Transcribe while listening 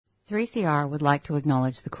3CR would like to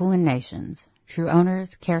acknowledge the Kulin Nations, true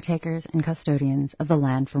owners, caretakers, and custodians of the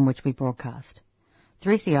land from which we broadcast.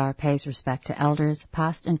 3CR pays respect to elders,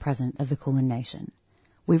 past and present, of the Kulin Nation.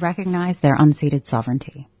 We recognize their unceded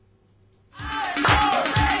sovereignty.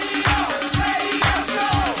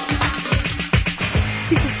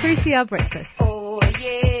 This is 3CR Breakfast. Oh,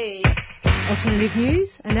 yeah. Alternative news,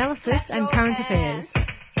 analysis and current affairs.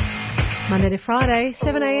 Monday to Friday,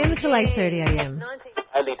 7am till 8:30am.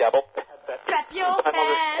 Only double. Clap your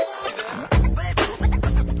hands.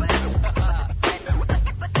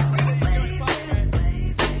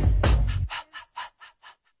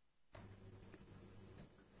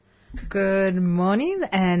 Good morning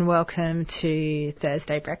and welcome to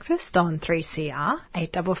Thursday Breakfast on 3CR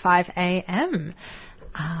 855 AM.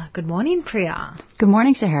 Good morning, Priya. Good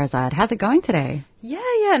morning, Scheherazade. How's it going today?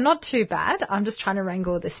 Yeah, not too bad. I'm just trying to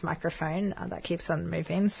wrangle this microphone that keeps on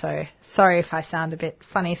moving, so sorry if I sound a bit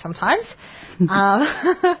funny sometimes. What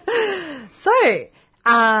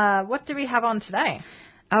do we have on today?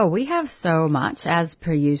 Oh, we have so much. As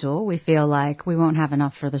per usual, we feel like we won't have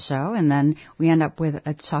enough for the show, and then we end up with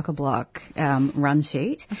a chock-a-block run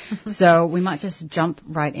sheet. So we might just jump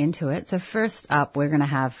right into it. So first up, we're going to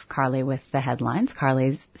have Carly with the headlines.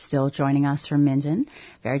 Carly's still joining us from Minjin.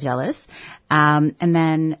 Very jealous. And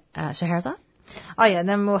then Scheherazade? Oh, yeah, and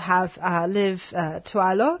then we'll have Liv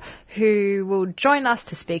Tualo, who will join us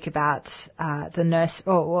to speak about the nurse,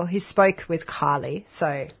 he spoke with Carly,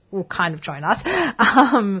 so will kind of join us,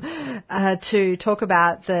 to talk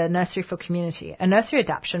about the Nursery for Community, a nursery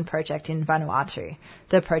adaptation project in Vanuatu.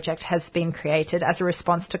 The project has been created as a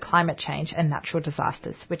response to climate change and natural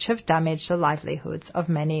disasters, which have damaged the livelihoods of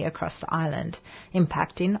many across the island,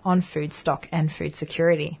 impacting on food stock and food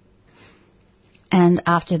security. And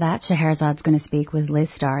after that, Scheherazade's going to speak with Liz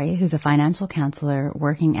Starry, who's a financial counsellor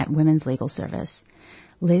working at Women's Legal Service.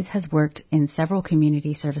 Liz has worked in several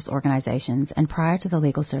community service organisations and prior to the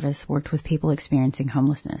legal service worked with people experiencing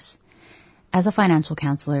homelessness. As a financial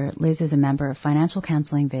counsellor, Liz is a member of Financial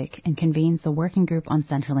Counselling Vic and convenes the working group on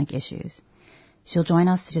Centrelink issues. She'll join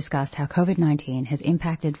us to discuss how COVID-19 has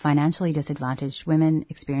impacted financially disadvantaged women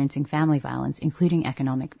experiencing family violence, including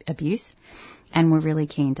economic abuse, and we're really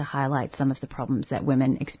keen to highlight some of the problems that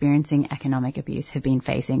women experiencing economic abuse have been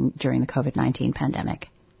facing during the COVID-19 pandemic.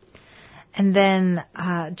 And then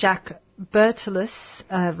Jack Bertolus,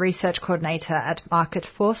 research coordinator at Market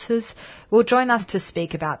Forces, will join us to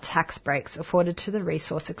speak about tax breaks afforded to the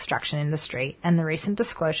resource extraction industry and the recent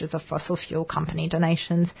disclosures of fossil fuel company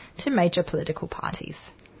donations to major political parties.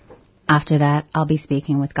 After that, I'll be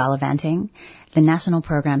speaking with Gala Vanting, the National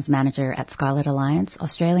Programs Manager at Scarlet Alliance,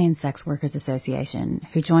 Australian Sex Workers Association,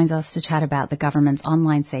 who joins us to chat about the government's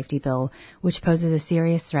online safety bill, which poses a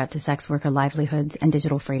serious threat to sex worker livelihoods and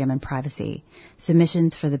digital freedom and privacy.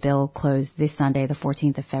 Submissions for the bill closed this Sunday, the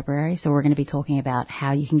 14th of February, so we're going to be talking about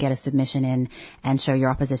how you can get a submission in and show your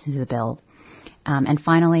opposition to the bill. And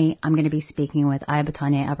finally, I'm going to be speaking with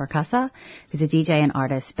Ayabatanya Abarkasa, who's a DJ and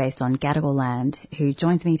artist based on Gadigal land, who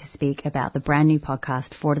joins me to speak about the brand new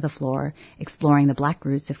podcast, Four to the Floor, Exploring the Black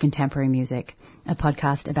Roots of Contemporary Music, a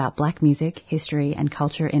podcast about black music, history and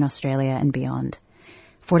culture in Australia and beyond.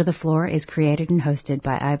 Four to the Floor is created and hosted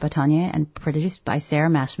by Ayabatanya and produced by Sarah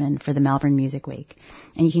Mashman for the Melbourne Music Week.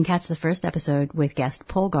 And you can catch the first episode with guest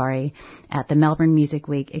Paul Gorry at the Melbourne Music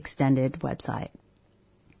Week Extended website.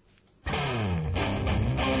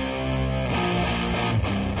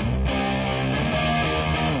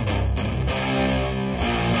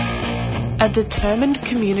 A determined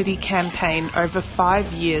community campaign over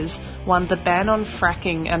 5 years won the ban on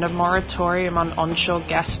fracking and a moratorium on onshore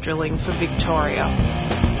gas drilling for Victoria.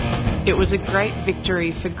 It was a great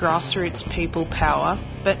victory for grassroots people power,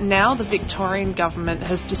 but now the Victorian government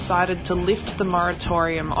has decided to lift the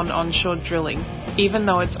moratorium on onshore drilling, even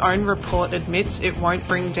though its own report admits it won't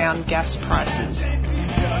bring down gas prices.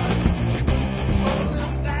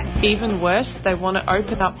 Even worse, they want to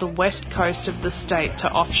open up the west coast of the state to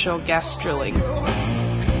offshore gas drilling.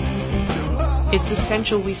 It's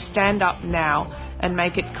essential we stand up now and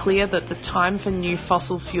make it clear that the time for new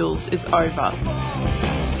fossil fuels is over.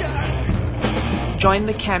 Join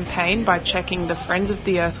the campaign by checking the Friends of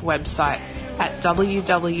the Earth website at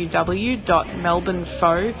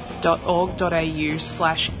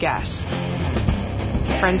www.melbournefo.org.au/gas.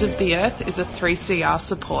 Friends of the Earth is a 3CR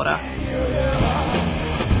supporter.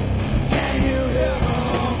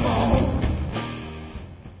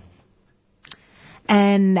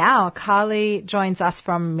 And now Carly joins us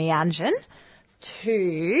from Meanjin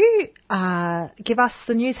to give us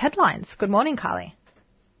the news headlines. Good morning, Carly.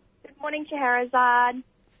 Good morning, Scheherazade.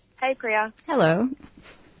 Hey, Priya. Hello.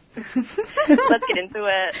 Let's get into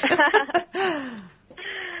it.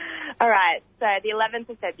 All right, so the 11th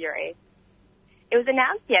of February. It was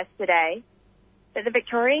announced yesterday that the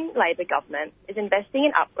Victorian Labor government is investing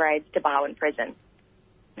in upgrades to Barwon Prison.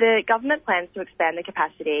 The government plans to expand the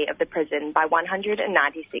capacity of the prison by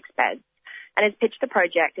 196 beds and has pitched the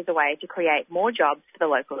project as a way to create more jobs for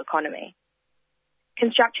the local economy.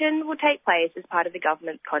 Construction will take place as part of the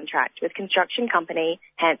government's contract with construction company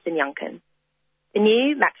Hanson Yuncken. The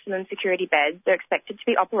new maximum security beds are expected to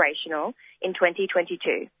be operational in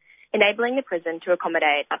 2022, enabling the prison to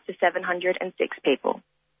accommodate up to 706 people.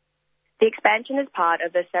 The expansion is part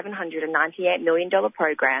of the $798 million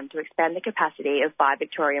program to expand the capacity of 5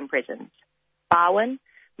 Victorian prisons: Barwon,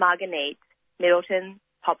 Margate, Middleton,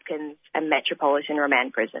 Hopkins and Metropolitan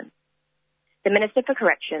Remand Prison. The Minister for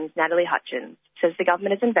Corrections, Natalie Hutchins, says the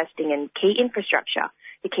government is investing in key infrastructure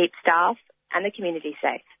to keep staff and the community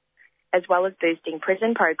safe, as well as boosting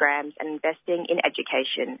prison programs and investing in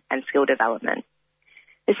education and skill development.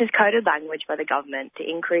 This is coded language by the government to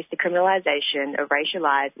increase the criminalisation of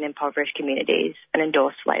racialised and impoverished communities and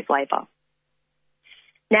endorse slave labour.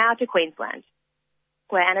 Now to Queensland,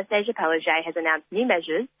 where Anastasia Palaszczuk has announced new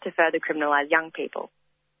measures to further criminalise young people.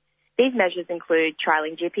 These measures include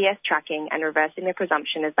trialling GPS tracking and reversing the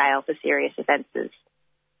presumption of bail for serious offences.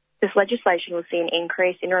 This legislation will see an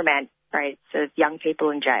increase in remand rates of young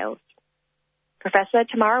people in jails. Professor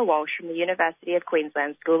Tamara Walsh from the University of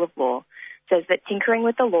Queensland School of Law says that tinkering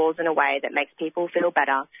with the laws in a way that makes people feel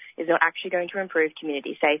better is not actually going to improve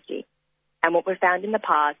community safety. And what we've found in the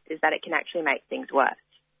past is that it can actually make things worse.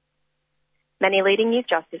 Many leading youth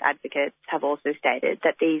justice advocates have also stated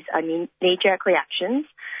that these are knee-jerk reactions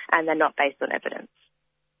and they're not based on evidence.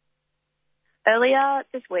 Earlier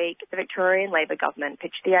this week, the Victorian Labor government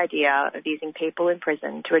pitched the idea of using people in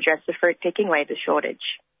prison to address the fruit-picking labour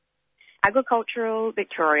shortage. Agricultural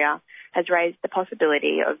Victoria has raised the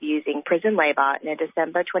possibility of using prison labour in a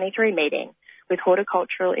December 23 meeting with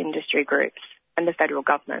horticultural industry groups and the federal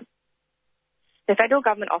government. The federal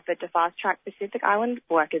government offered to fast-track Pacific Island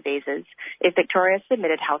worker visas if Victoria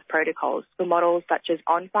submitted health protocols for models such as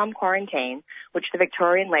on-farm quarantine, which the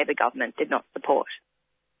Victorian Labor government did not support.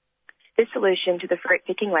 This solution to the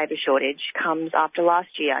fruit-picking labour shortage comes after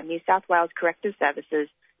last year New South Wales Corrective Services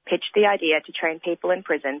pitched the idea to train people in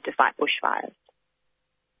prison to fight bushfires.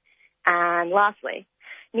 And lastly,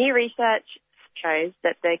 new research shows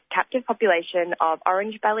that the captive population of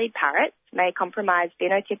orange-bellied parrots may compromise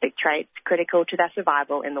phenotypic traits critical to their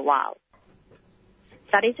survival in the wild.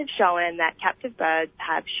 Studies have shown that captive birds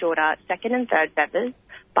have shorter second and third feathers,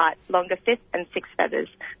 but longer fifth and sixth feathers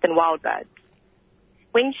than wild birds.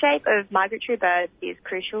 Wing shape of migratory birds is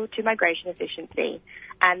crucial to migration efficiency,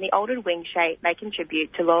 and the altered wing shape may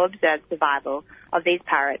contribute to low observed survival of these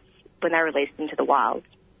parrots when they're released into the wild.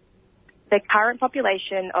 The current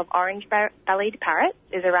population of orange-bellied parrots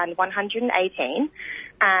is around 118,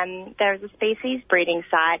 and there is a species breeding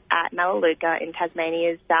site at Melaleuca in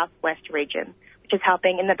Tasmania's southwest region, which is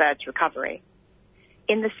helping in the bird's recovery.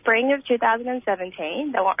 In the spring of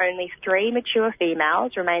 2017, there were only 3 mature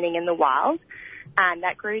females remaining in the wild, and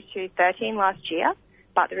that grew to 13 last year,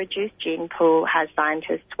 but the reduced gene pool has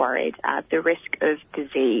scientists worried at the risk of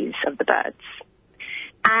disease of the birds.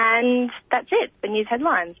 And that's it, the news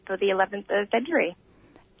headlines for the 11th of February.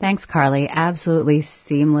 Thanks, Carly. Absolutely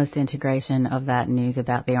seamless integration of that news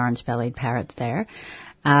about the orange-bellied parrots there.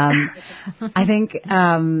 I think,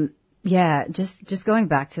 just going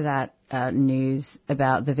back to that news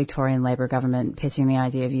about the Victorian Labor government pitching the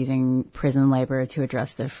idea of using prison labour to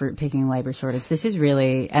address the fruit-picking labour shortage. This is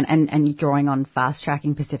really, and drawing on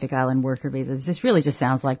fast-tracking Pacific Island worker visas, this really just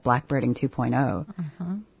sounds like blackbirding 2.0.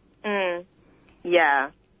 Mm-hmm. Yeah.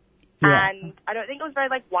 And I don't think it was very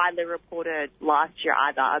widely reported last year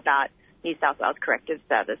either about New South Wales Corrective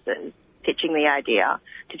Services pitching the idea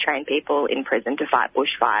to train people in prison to fight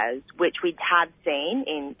bushfires, which we have seen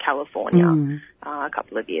in California a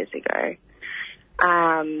couple of years ago.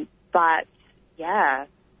 But yeah,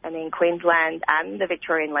 I mean, Queensland and the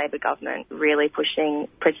Victorian Labor government really pushing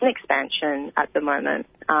prison expansion at the moment.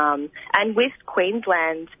 And with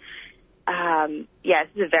Queensland, this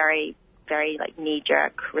is a very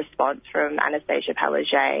knee-jerk response from Anastasia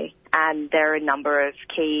Palaszczuk, and there are a number of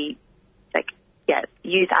key,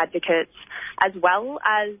 youth advocates, as well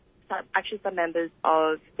as some members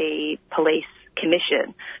of the police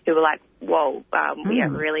commission who were like, whoa, we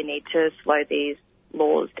really need to slow these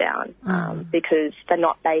laws down because they're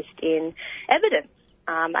not based in evidence.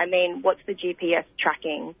 I mean, what's the GPS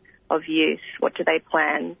tracking of youth? What do they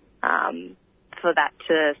plan for that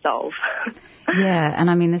to solve. Yeah, and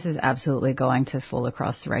I mean, this is absolutely going to fall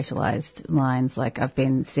across racialized lines. Like, I've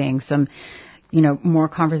been seeing some, more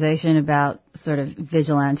conversation about sort of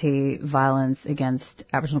vigilante violence against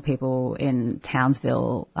Aboriginal people in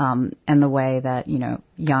Townsville, and the way that,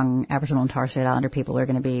 young Aboriginal and Torres Strait Islander people are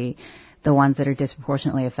going to be the ones that are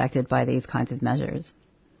disproportionately affected by these kinds of measures.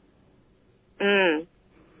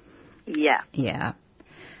 Yeah. Yeah.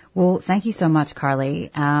 Well, thank you so much,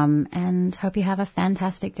 Carly, and hope you have a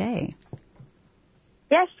fantastic day.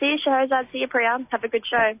 Yes, see you, Shahrazad. See you, Priya. Have a good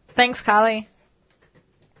show. Thanks, Carly.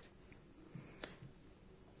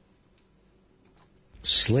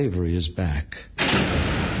 Slavery is back.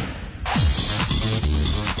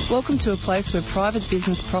 Welcome to a place where private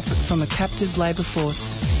business profit from a captive labour force,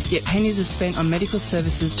 yet pennies are spent on medical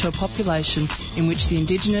services to a population in which the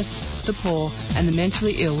Indigenous, the poor and the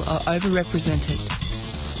mentally ill are overrepresented.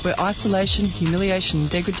 Where isolation, humiliation and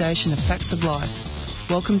degradation are facts of life.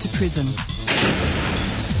 Welcome to prison.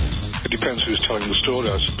 It depends who's telling the story,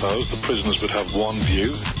 I suppose. The prisoners would have one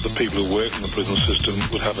view, the people who work in the prison system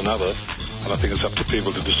would have another, and I think it's up to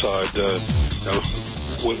people to decide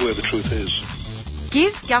where the truth is.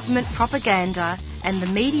 Give government propaganda and the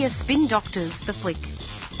media spin doctors the flick.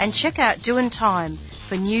 And check out Doin' Time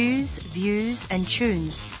for news, views and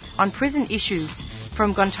tunes on prison issues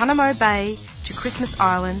from Guantanamo Bay to Christmas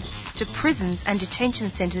Island to prisons and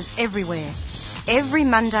detention centres everywhere. Every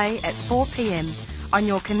Monday at 4 p.m. on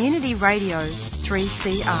your community radio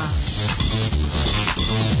 3CR.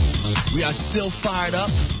 We are still fired up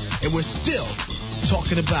and we're still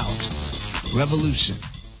talking about revolution.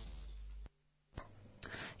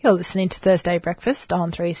 You're listening to Thursday Breakfast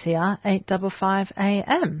on 3CR 855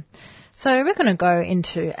 AM. So we're going to go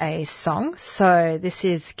into a song. So this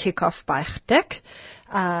is Kick Off by Khtek,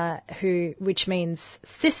 which means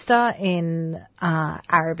sister in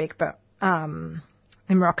Arabic, but in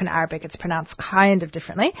Moroccan Arabic it's pronounced kind of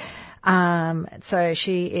differently. So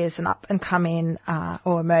she is an up-and-coming,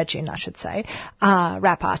 or emerging, I should say,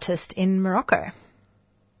 rap artist in Morocco.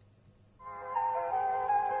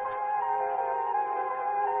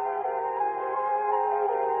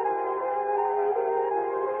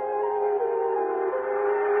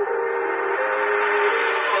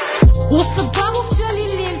 والصباب وفشالي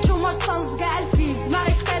الليل توما تصنص كاع الفيل ما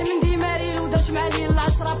غيتقال من ديماريل ودرت مع ليل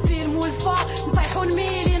العشرة فيلم والفا نطيحو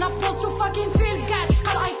الميلي نبوط شو فاكين فيل كاع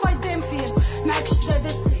تحقر اي فايت ديم فيرز معاك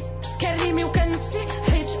شدادتي كريمي وكنفتي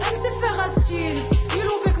حيت انت فيغا ستيلي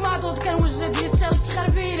ستيلو بك معضوض كنوجد لي ستيل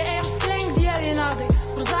تخربيلي اي سلينغ ديالي ناضي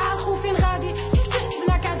رجع الخوفين غادي كيكتشف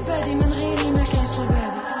بلا كتبادي من غيري ما كاينش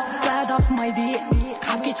البادي بعدا في مايدي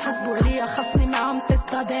صحاب كيتحاسبوا عليا خاصني معاهم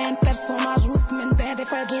تيستادين بيرسوناج وسط من بعدي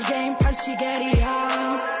في هاد الجيم بحال شي كاريا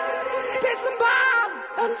بيسبال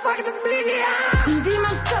انفاق الميديا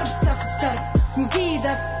ديما السرب حتى في الدرب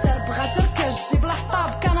مكيدة في الدرب غتركز جيب الحطاب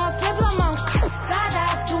كناطلي بلا ما نقحط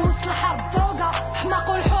بعدا دوز الحرب دوغا حماق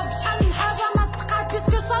والحب شحال من حاجة ما تقع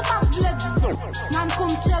بيسكو سلطة في بلاد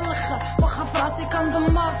معكم حتى الاخر واخا فراسي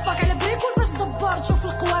كندمر فاك على بريكول باش دبر شوف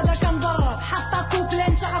القوادة كندرر حاطة كوبلي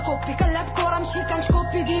نتا كوبي كنلعب كورة ماشي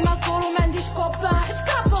كنشكوبي ديما الكورو ما عنديش كوبا حيت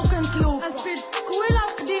كرافو كنتلوب السبيد كويلة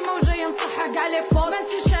القديمة وجاية نصحها كاع لي فور ما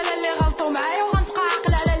نسيش على اللي غلطو معايا وغنبقى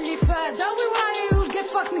عاقل على اللي فات داوي وراي ولقيت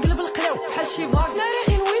فاك نقلب القلاو بحال شي فاك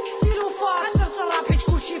تاريخي نويت ستيلو فار عشرة الراب حيت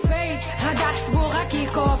كلشي فايت هادا حسبو غا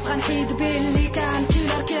كيكوف غنحيد بيه اللي كان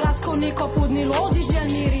كيلر كي راسكو نيكوف ودني لودي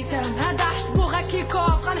ديال ميريتان هادا حسبو غا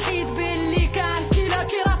كيكوف غنحيد بيه اللي كان كيلر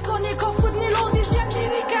كي راسكو نيكوف ودني لودي ديال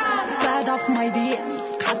ميريتان بعدا في مايدي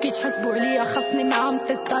صحاب كيتحاسبوا عليا خاصني معاهم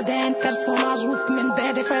تيستادين بيرسوناج وسط من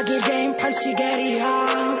بعدي في هاد الجيم بحال شي كاريا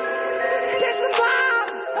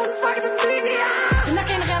انفاق الميديا هنا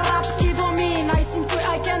كاين غير راب كيدومين اي سيم تو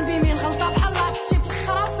اي كان بي مين غلطه بحال لابتي في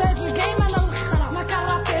الخرا في هاد الجيم انا الاخرى ما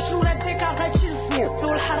كنرابيش ولاد ديكارت هادشي السير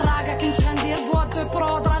والحراقه كنت غندير بواد دو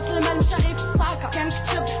برود راس المال مشى غير في الساكا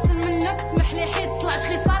كنكتب حسن منك سمح لي حيت طلعت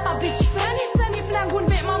خيطاطه بغيت شفاني ثاني فلا نقول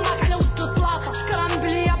بيع ماماك على وسط البلاصه شكرا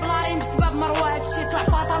بليا بلارين بسبب مروه هادشي طلع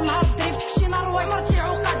فاطا النهار دريب في شي نهار واي مرتي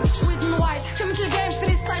عقاد بشويد نوايت كملت الجيم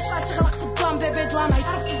فري ستايل شحال تغلق في الظلام بيبي دلانا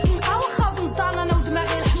عرفت الزنقه واخا بنضال انا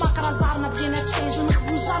ودماغي الحماق راه زارنا بغينا تشينج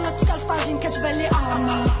المخزن جارنا تكالفاجين كتبان لي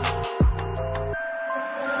ارنا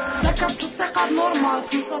ذكرت الثقة نورمال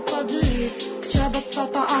في مصاصة الليل كتابة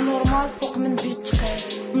سطا انورمال فوق من بيت تقيل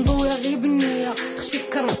مضوية غير بالنية خشي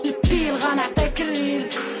كرب البيل غنعطيك الليل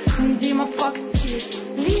ديما فاك ستيل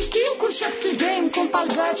ليه كيم كل شاف الجيم كون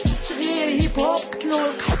طالبات في التغيير هيب هوب قتلو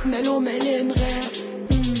القحط معلوم عليه نغير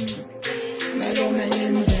معلوم عليه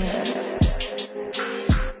نغير.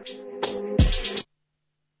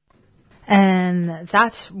 And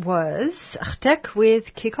that was Khtek with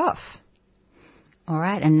Kick Off. All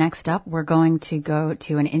right, and next up, we're going to go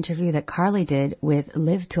to an interview that Carly did with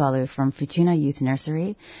Liv Tualu from Futuna Youth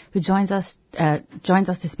Nursery, who joins us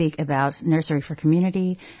to speak about Nursery for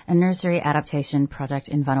Community, a nursery adaptation project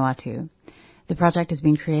in Vanuatu. The project has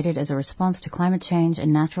been created as a response to climate change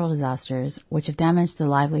and natural disasters, which have damaged the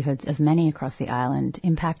livelihoods of many across the island,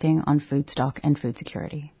 impacting on food stock and food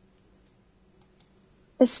security.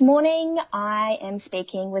 This morning, I am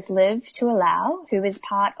speaking with Liv Tualu, who is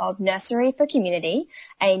part of Nursery for Community,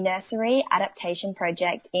 a nursery adaptation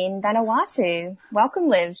project in Vanuatu. Welcome,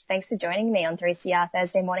 Liv. Thanks for joining me on 3CR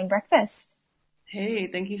Thursday Morning Breakfast.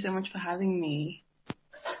 Hey, thank you so much for having me.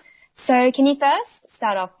 So can you first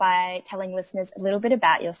start off by telling listeners a little bit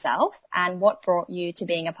about yourself and what brought you to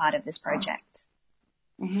being a part of this project?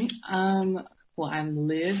 Well, I'm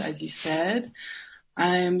Liv, as you said.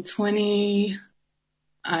 I am 20.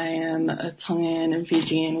 I am a Tongan and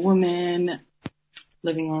Fijian woman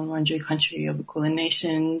living on Wurundjeri country of the Kulin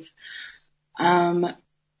Nations. And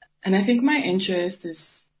I think my interest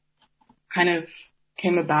is kind of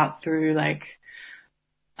came about through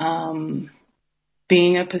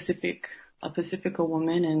being a Pacifica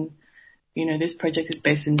woman, and this project is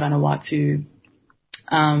based in Vanuatu.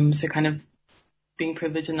 So kind of being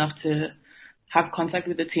privileged enough to have contact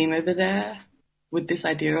with the team over there with this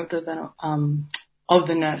idea of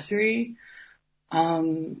the nursery,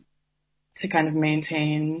 to kind of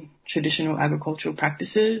maintain traditional agricultural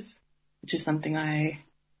practices, which is something I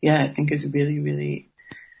think is really, really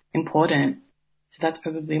important. So that's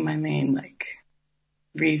probably my main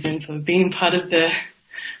reason for being part of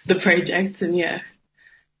the project, and yeah.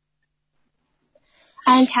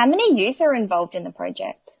 And how many youth are involved in the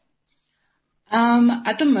project?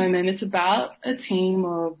 At the moment, it's about a team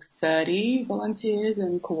of 30 volunteers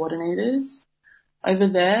and coordinators. Over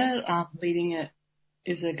there, leading it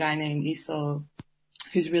is a guy named Iso,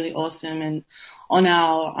 who's really awesome. And on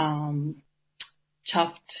our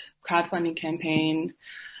Chuffed crowdfunding campaign,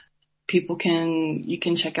 you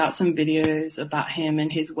can check out some videos about him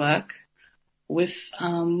and his work with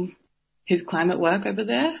his climate work over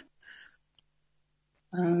there.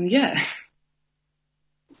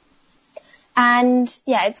 And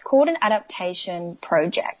it's called an adaptation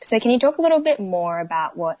project. So can you talk a little bit more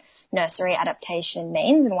about what nursery adaptation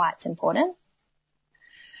means and why it's important?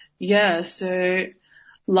 Yeah, so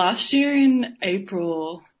last year in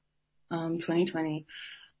April 2020,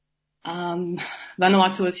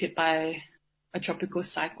 Vanuatu was hit by a tropical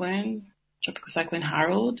cyclone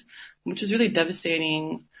Harold, which was really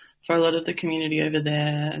devastating for a lot of the community over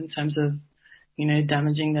there in terms of,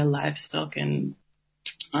 damaging their livestock and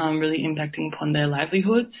really impacting upon their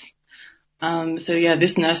livelihoods.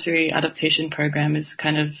 This nursery adaptation program is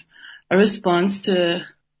kind of a response to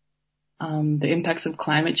the impacts of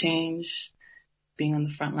climate change, being on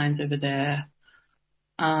the front lines over there,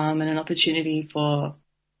 and an opportunity for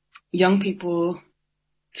young people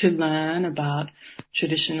to learn about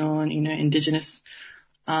traditional and, indigenous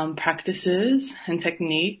practices and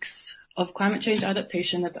techniques of climate change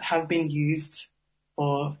adaptation that have been used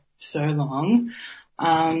for so long.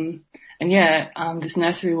 This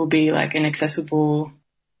nursery will be an accessible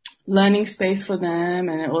learning space for them,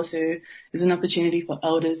 and it also is an opportunity for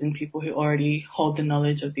elders and people who already hold the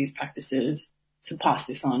knowledge of these practices to pass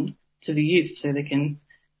this on to the youth so they can,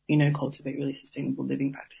 cultivate really sustainable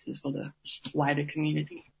living practices for the wider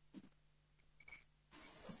community.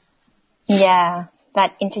 Yeah,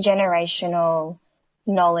 that intergenerational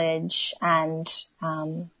knowledge and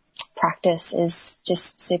practice is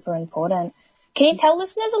just super important. Can you tell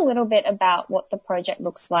listeners a little bit about what the project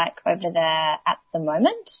looks like over there at the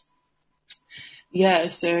moment? Yeah,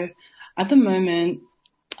 so at the moment,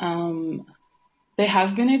 they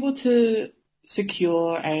have been able to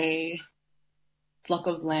secure a block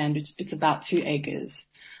of land, which it's about 2 acres,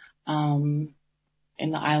 in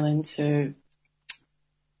the island. So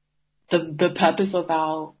the purpose of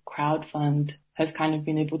our crowdfund has kind of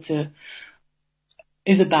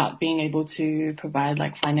is about being able to provide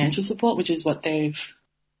financial support, which is what they've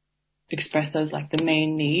expressed as the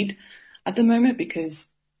main need at the moment, because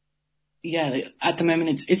at the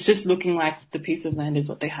moment it's just looking like the piece of land is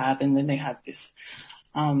what they have, and then they have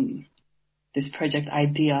this project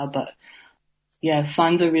idea, but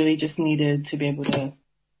funds are really just needed to be able to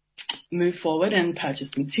move forward and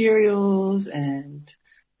purchase materials and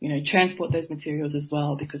transport those materials as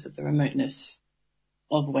well because of the remoteness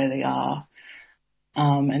of where they are.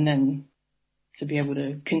 And then to be able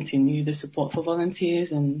to continue the support for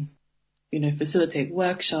volunteers and, facilitate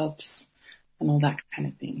workshops and all that kind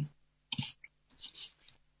of thing.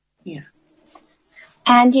 Yeah.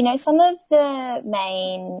 And, some of the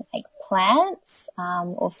main plants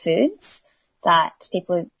or foods that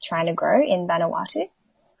people are trying to grow in Vanuatu?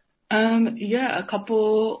 Yeah, a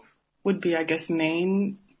couple would be, I guess,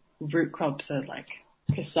 main root crops are like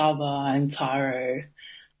cassava and taro,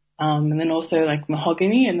 and then also like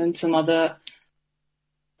mahogany, and then some other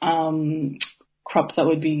crops that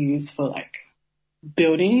would be used for like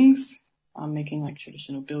buildings, making like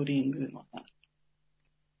traditional buildings and whatnot.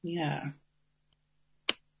 Yeah.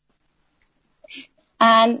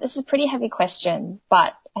 And this is a pretty heavy question,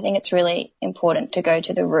 but I think it's really important to go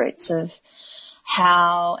to the roots of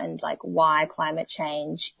how and like why climate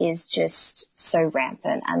change is just so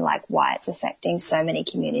rampant and like why it's affecting so many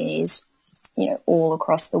communities, you know, all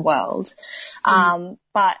across the world.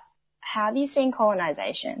 But how have you seen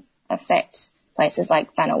colonization affect places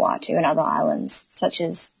like Vanuatu and other islands such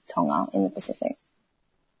as Tonga in the Pacific?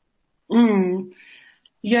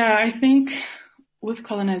 Yeah, I think with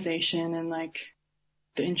colonization and like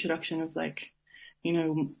the introduction of like, you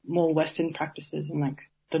know, more Western practices and like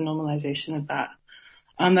the normalization of that,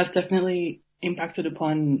 that's definitely impacted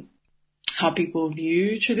upon how people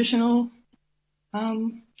view traditional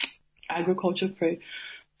agriculture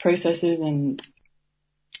processes, and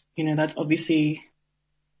you know that's obviously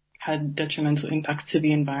had detrimental impacts to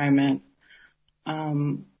the environment.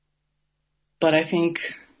 But I think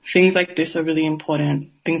things like this are really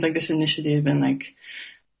important. Things like this initiative and like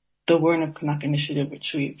the Wurrn of Kanak initiative,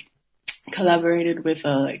 which we've collaborated with,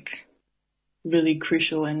 are like really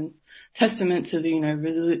crucial and testament to the, you know,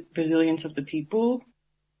 resilience of the people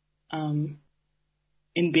in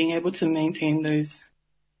being able to maintain those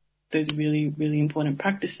really, really important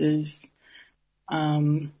practices.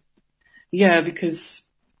 Yeah, because,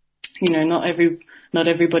 you know, not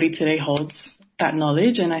everybody today holds that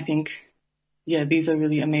knowledge, and I think, yeah, these are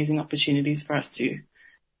really amazing opportunities for us to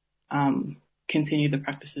continue the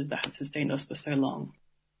practices that have sustained us for so long.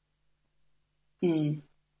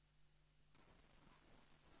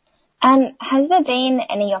 And has there been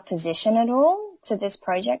any opposition at all to this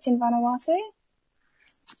project in Vanuatu?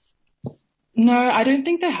 No, I don't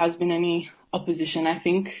think there has been any opposition. I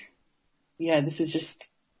think, yeah, this is just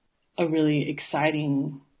a really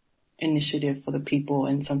exciting initiative for the people,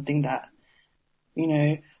 and something that, you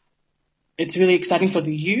know, it's really exciting for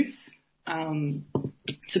the youth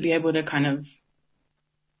to be able to kind of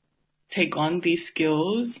take on these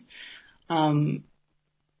skills.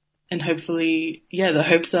 And hopefully, yeah, the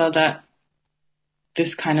hopes are that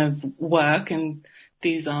this kind of work and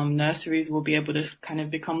these nurseries will be able to kind of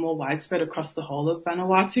become more widespread across the whole of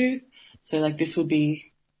Vanuatu. So like this would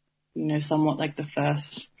be, you know, somewhat like the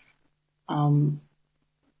first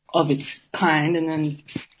of its kind, and then,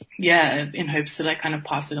 yeah, in hopes to like kind of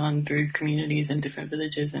pass it on through communities and different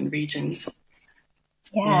villages and regions.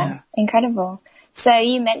 Yeah. Incredible. So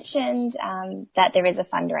you mentioned that there is a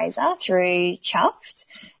fundraiser through Chuffed.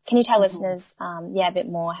 Can you tell listeners, a bit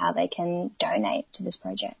more how they can donate to this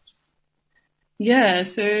project? Yeah,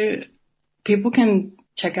 so people can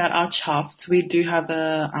check out our Chuffed. We do have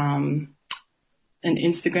an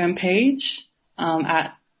Instagram page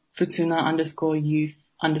at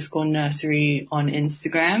Futuna_youth_nursery on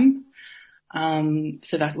Instagram.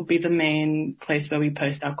 So that will be the main place where we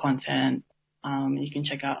post our content. You can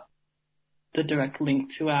check out the direct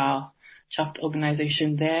link to our Chuffed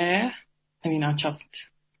organization there. I mean, our Chuffed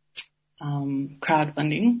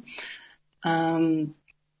crowdfunding. So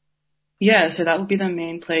that would be the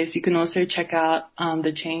main place. You can also check out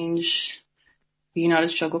the Change the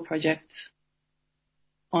United Struggle Project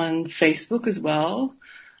on Facebook as well,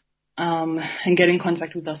 and get in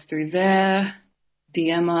contact with us through there,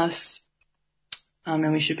 DM us,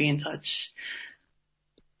 and we should be in touch.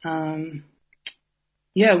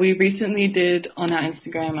 We recently did on our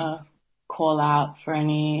Instagram a call out for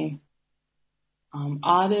any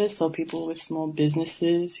artists or people with small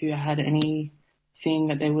businesses who had anything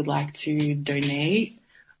that they would like to donate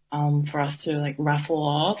for us to like raffle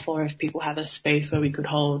off, or if people have a space where we could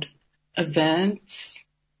hold events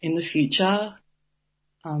in the future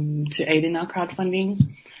to aid in our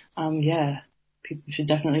crowdfunding. People should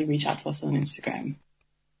definitely reach out to us on Instagram.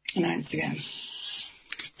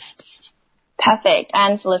 Perfect.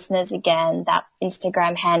 And for listeners, again, that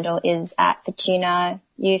Instagram handle is at Futuna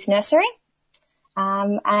Youth Nursery.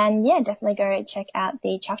 Definitely go check out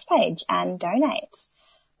the Chuffed page and donate.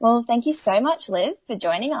 Well, thank you so much, Liv, for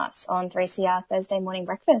joining us on 3CR Thursday Morning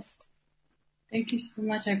Breakfast. Thank you so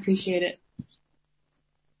much. I appreciate it.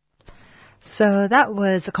 So that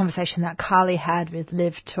was a conversation that Carly had with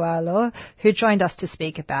Liv Tualo, who joined us to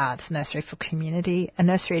speak about Nursery for Community, a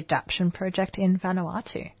nursery adaptation project in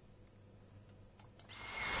Vanuatu.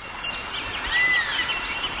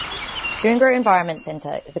 Goongerah Environment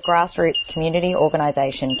Centre is a grassroots community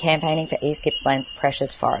organisation campaigning for East Gippsland's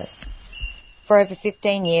precious forests. For over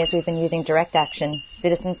 15 years, we've been using direct action,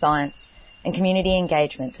 citizen science and community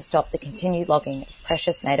engagement to stop the continued logging of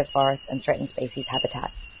precious native forests and threatened species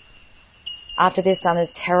habitat. After this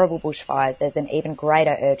summer's terrible bushfires, there's an even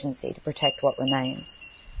greater urgency to protect what remains,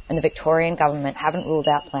 and the Victorian Government haven't ruled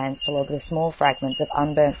out plans to log the small fragments of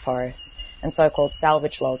unburnt forests and so-called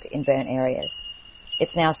salvage log in burnt areas.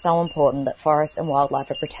 It's now so important that forests and wildlife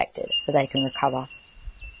are protected so they can recover.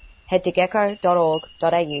 Head to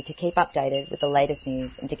gecko.org.au to keep updated with the latest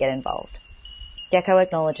news and to get involved. Gecko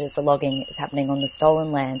acknowledges the logging is happening on the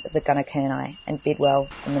stolen lands of the Gunnakurnai and Bidwell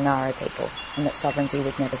and Monaro people, and that sovereignty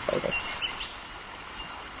was never ceded.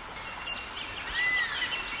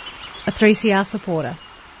 A 3CR supporter.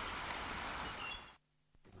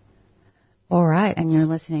 All right, and you're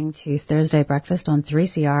listening to Thursday Breakfast on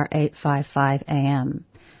 3CR 855 AM.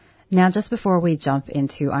 Now, just before we jump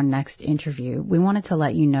into our next interview, we wanted to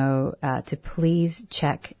let you know to please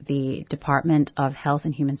check the Department of Health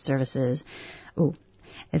and Human Services. Ooh,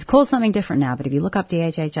 it's called something different now, but if you look up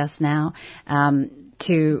DHHS now,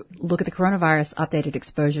 to look at the coronavirus updated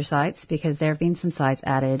exposure sites, because there have been some sites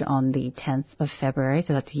added on the 10th of February,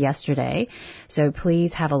 so that's yesterday. So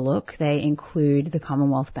please have a look. They include the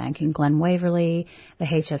Commonwealth Bank in Glen Waverley, the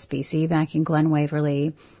HSBC Bank in Glen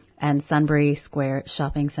Waverley, and Sunbury Square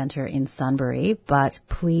Shopping Centre in Sunbury. But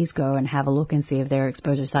please go and have a look and see if there are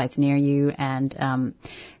exposure sites near you, and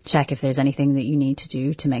check if there's anything that you need to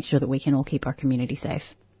do to make sure that we can all keep our community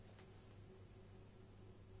safe.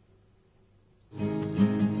 6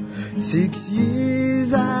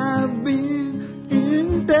 years I've been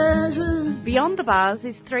in desert. Beyond the Bars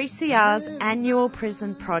is 3CR's annual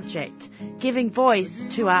prison project, giving voice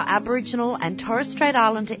to our Aboriginal and Torres Strait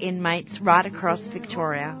Islander inmates right across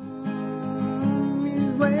Victoria.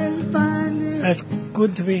 It's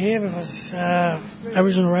good to be here because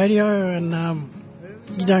Aboriginal radio, and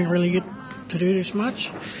you don't really get to do this much.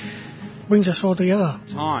 Brings us all together.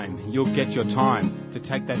 You'll get your time to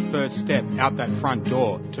take that first step out that front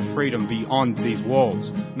door to freedom beyond these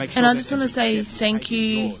walls. And I just want to say thank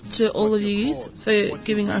you to all of you for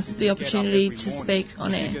giving us the opportunity to speak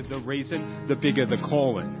on air. The reason, the bigger the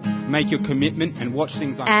calling. Make your commitment and watch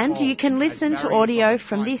things unfold. And you can listen to audio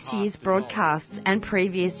from this year's broadcasts and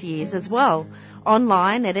previous years as well,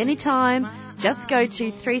 online at any time. Just go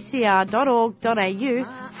to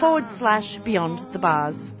 3cr.org.au/Beyond the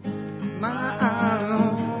Bars.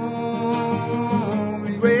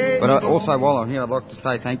 But also, while I'm here, I'd like to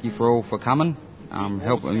say thank you for coming,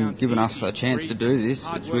 helping, giving us a chance to do this.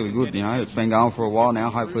 It's really good, you know. It's been going for a while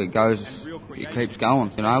now. Hopefully it keeps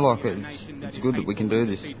going, you know. Like it's good that we can do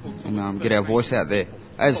this and get our voice out there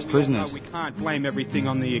as prisoners. We can't blame everything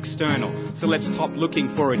on the external, so let's stop looking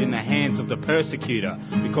for it in the hands of the persecutor,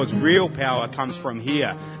 because real power comes from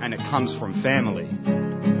here and it comes from family.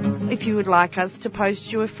 If you would like us to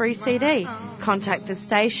post you a free CD, contact the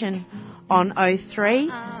station on 03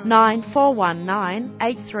 9419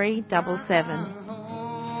 8377.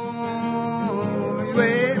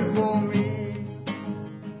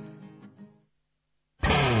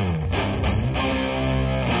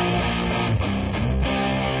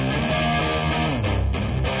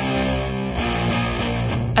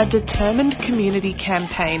 A determined community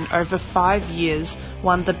campaign over 5 years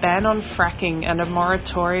won the ban on fracking and a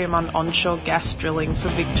moratorium on onshore gas drilling for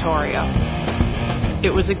Victoria.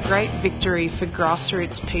 It was a great victory for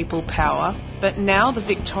grassroots people power, but now the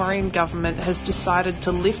Victorian government has decided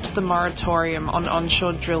to lift the moratorium on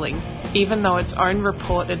onshore drilling, even though its own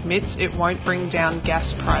report admits it won't bring down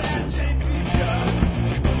gas prices.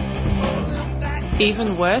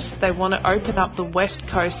 Even worse, they want to open up the west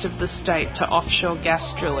coast of the state to offshore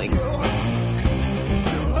gas drilling.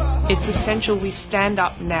 It's essential we stand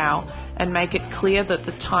up now and make it clear that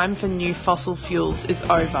the time for new fossil fuels is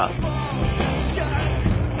over.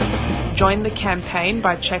 Join the campaign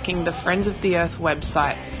by checking the Friends of the Earth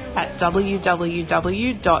website at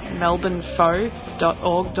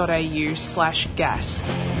www.melbournefoe.org.au/gas.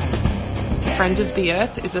 Friends of the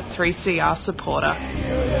Earth is a 3CR supporter.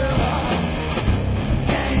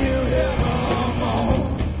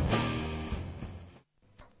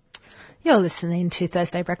 You're listening to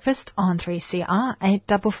Thursday Breakfast on 3CR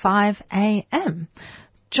 855 AM.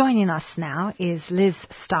 Joining us now is Liz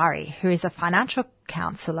Starry, who is a financial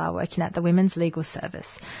counsellor working at the Women's Legal Service.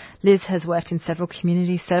 Liz has worked in several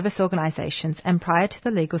community service organisations and prior to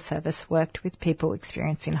the legal service worked with people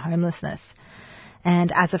experiencing homelessness.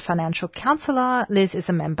 And as a financial counsellor, Liz is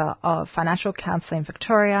a member of Financial Counselling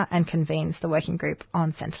Victoria and convenes the working group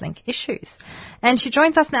on Centrelink issues. And she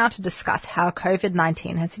joins us now to discuss how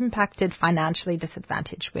COVID-19 has impacted financially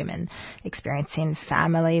disadvantaged women experiencing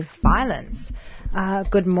family violence.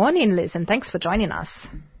 Good morning, Liz, and thanks for joining us.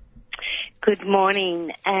 Good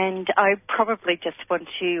morning, and I probably just want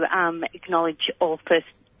to acknowledge all First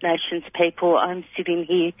Nations people. I'm sitting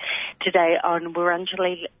here today on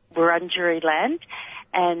Wurundjeri land,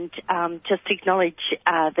 and just acknowledge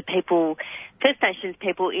the people, First Nations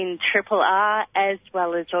people in Triple R, as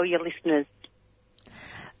well as all your listeners.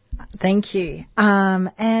 Thank you.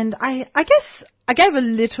 And I guess I gave a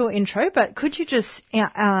little intro, but could you just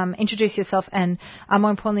introduce yourself and, more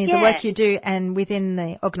importantly, the work you do and within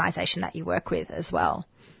the organisation that you work with as well?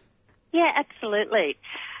 Yeah, absolutely.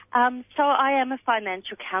 So I am a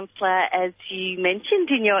financial counsellor, as you mentioned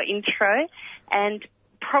in your intro, and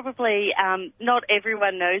probably not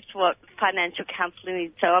everyone knows what financial counselling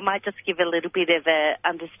is, so I might just give a little bit of an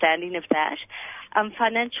understanding of that.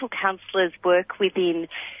 Financial counsellors work within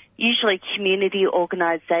usually community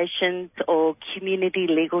organisations or community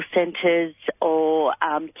legal centres or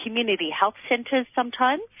community health centres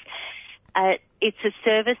sometimes. It's a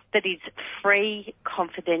service that is free,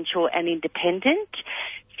 confidential and independent.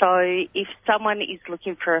 So if someone is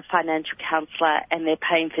looking for a financial counsellor and they're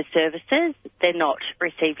paying for services, they're not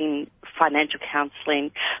receiving financial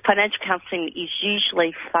counselling. Financial counselling is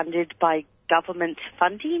usually funded by government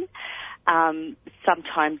funding.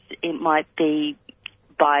 Sometimes it might be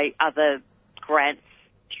by other grants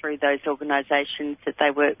through those organisations that they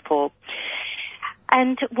work for.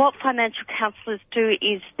 And what financial counsellors do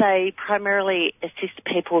is they primarily assist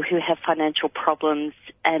people who have financial problems,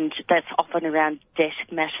 and that's often around debt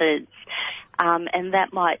matters. And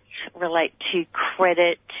that might relate to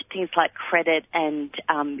credit, things like credit and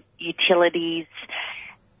utilities,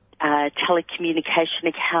 telecommunication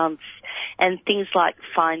accounts, and things like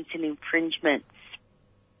fines and infringements.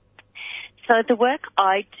 So the work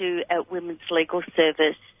I do at Women's Legal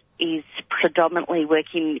Service is predominantly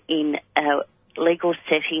working in a legal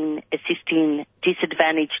setting, assisting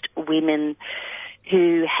disadvantaged women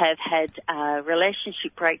who have had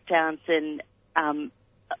relationship breakdowns and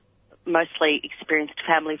mostly experienced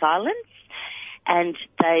family violence, and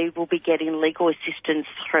they will be getting legal assistance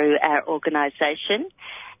through our organisation.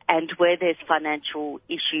 And where there's financial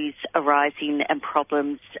issues arising and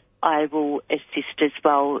problems, I will assist as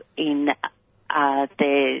well in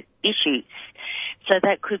their issues. So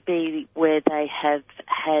that could be where they have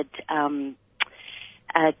had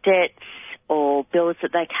debts or bills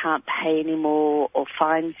that they can't pay anymore or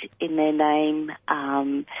fines in their name,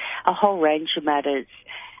 a whole range of matters.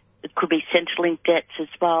 It could be Centrelink debts as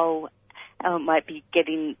well. It might be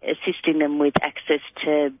assisting them with access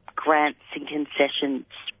to grants and concessions.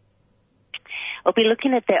 I'll be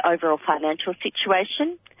looking at their overall financial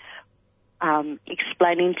situation,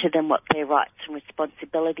 explaining to them what their rights and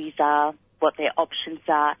responsibilities are, what their options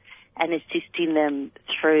are, and assisting them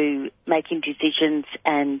through making decisions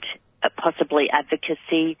and possibly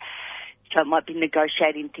advocacy. So it might be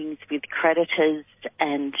negotiating things with creditors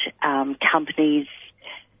and companies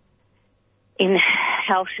in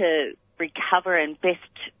how to recover and best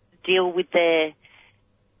deal with their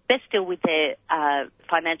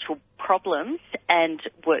financial problems and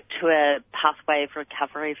work to a pathway of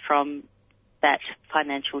recovery from that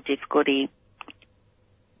financial difficulty.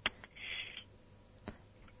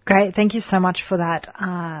 Great. Thank you so much for that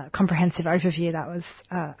comprehensive overview. That was,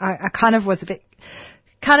 I kind of was a bit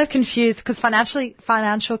confused because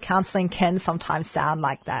financial counselling can sometimes sound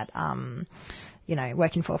like that,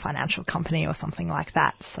 working for a financial company or something like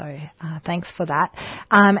that. So thanks for that.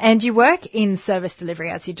 And you work in service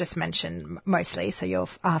delivery, as you just mentioned, mostly. So you're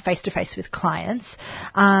face-to-face with clients.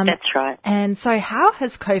 That's right. And so how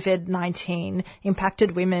has COVID-19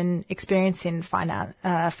 impacted women experiencing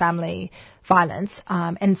family violence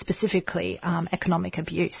and specifically economic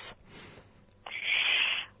abuse?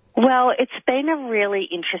 Well, it's been a really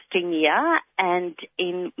interesting year, and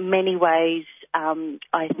in many ways,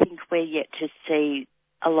 I think we're yet to see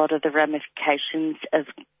a lot of the ramifications of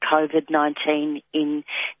COVID-19 in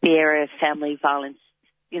the area of family violence.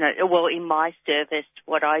 In my service,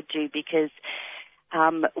 what I do, because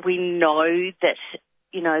we know that,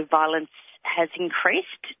 violence has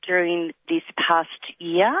increased during this past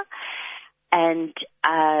year, and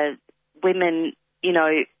women,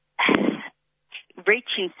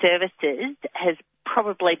 reaching services has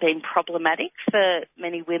probably been problematic for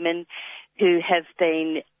many women who have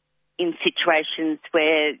been in situations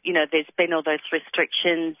where, there's been all those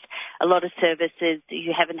restrictions, a lot of services,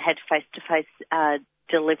 you haven't had face-to-face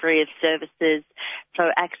delivery of services.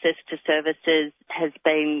 So access to services has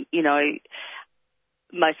been,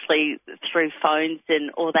 mostly through phones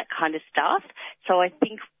and all that kind of stuff. So I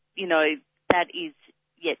think, that is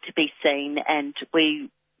yet to be seen, and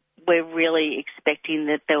we're really expecting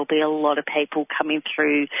that there'll be a lot of people coming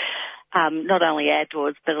through not only our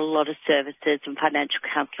doors, but a lot of services and financial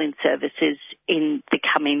counselling services in the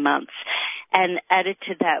coming months. And added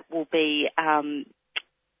to that will be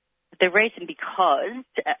the reason because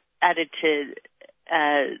added to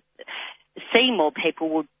see more people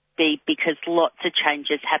will be because lots of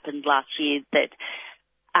changes happened last year that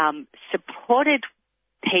supported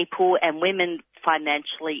people and women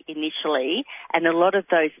financially initially, and a lot of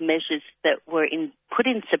those measures that were put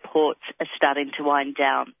in supports are starting to wind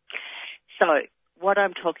down. So what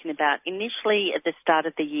I'm talking about, initially at the start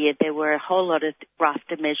of the year, there were a whole lot of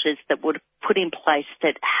raft of measures that were put in place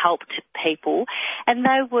that helped people, and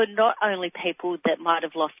they were not only people that might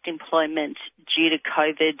have lost employment due to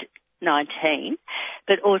COVID-19,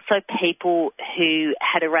 but also people who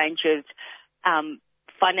had a range of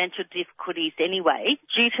financial difficulties anyway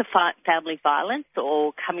due to family violence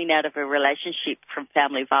or coming out of a relationship from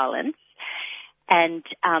family violence. And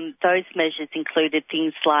those measures included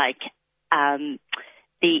things like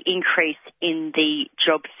the increase in the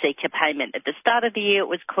job seeker payment. At the start of the year, it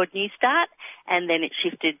was called New Start, and then it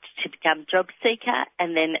shifted to become Job Seeker.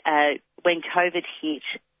 And then when COVID hit,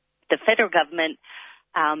 the federal government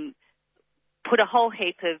put a whole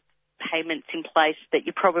heap of payments in place that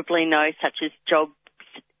you probably know, such as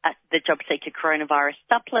the Job Seeker Coronavirus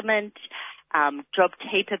Supplement,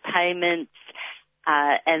 JobKeeper payments,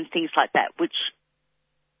 and things like that, which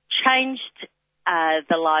changed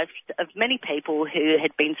the lives of many people who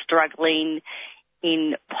had been struggling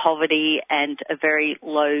in poverty and a very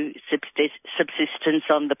low subsistence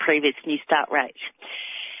on the previous New Start rate.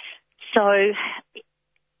 So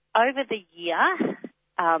over the year,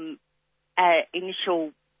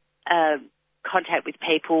 initial contact with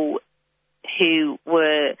people who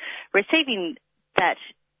were receiving that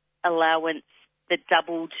allowance that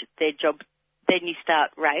doubled their New Start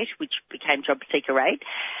rate, which became Job Seeker rate,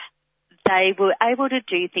 they were able to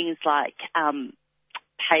do things like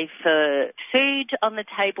pay for food on the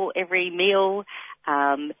table every meal,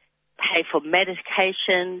 pay for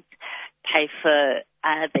medications, pay for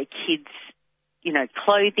their kids'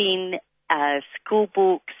 clothing, school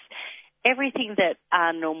books, everything that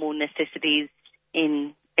are normal necessities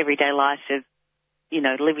in everyday life of,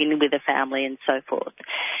 living with a family and so forth.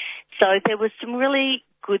 So there were some really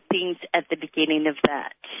good things at the beginning of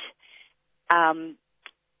that.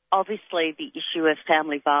 Obviously, the issue of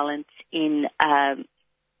family violence in the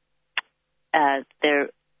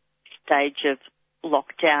stage of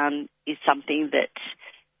lockdown is something that,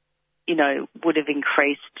 would have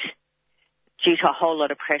increased due to a whole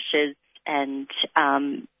lot of pressures and,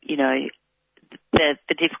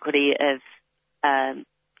 the difficulty of,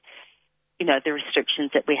 the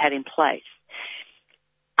restrictions that we had in place.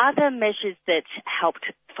 Other measures that helped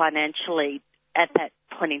financially at that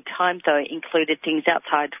point in time, though, included things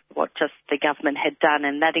outside what just the government had done,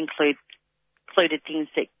 and that included things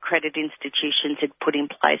that credit institutions had put in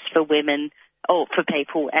place for women, or for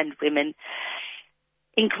people and women,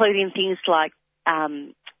 including things like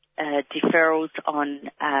deferrals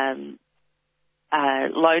on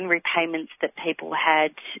loan repayments that people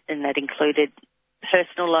had, and that included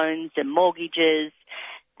personal loans and mortgages,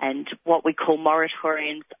 and what we call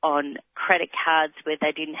moratoriums on credit cards where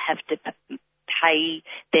they didn't have to pay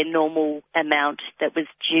their normal amount that was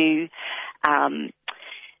due.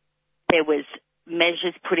 There was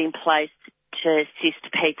measures put in place to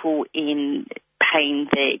assist people in paying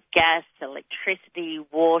their gas, electricity,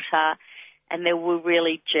 water, and there were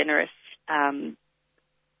really generous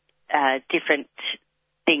different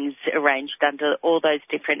things arranged under all those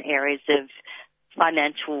different areas of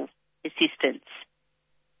financial assistance.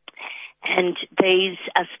 And these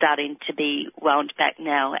are starting to be wound back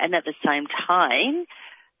now. And at the same time,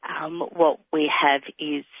 what we have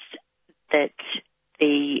is that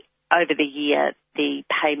over the year, the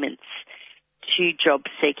payments to Job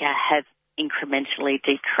Seeker have incrementally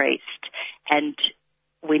decreased. And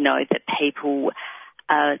we know that people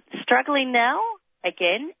are struggling now,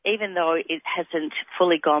 again, even though it hasn't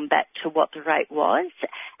fully gone back to what the rate was.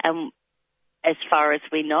 As far as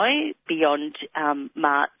we know, beyond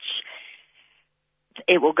March,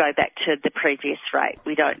 it will go back to the previous rate.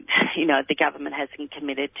 We don't, the government hasn't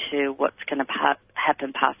committed to what's going to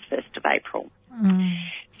happen past 1st of April. Mm.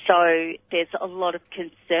 So there's a lot of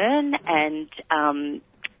concern, and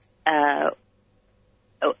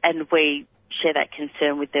we share that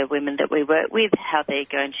concern with the women that we work with, how they're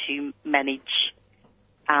going to manage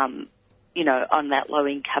on that low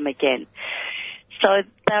income again. So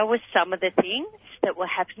there were some of the things that were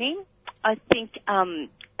happening. I think,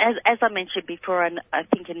 as I mentioned before, and I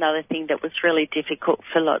think another thing that was really difficult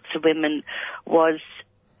for lots of women was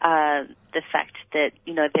the fact that,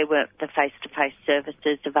 there weren't the face-to-face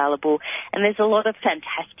services available. And there's a lot of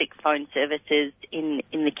fantastic phone services in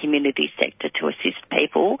the community sector to assist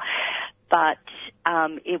people. But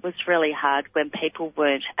it was really hard when people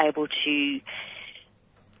weren't able to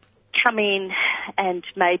come in, and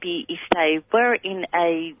maybe if they were in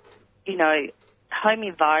a, home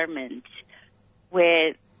environment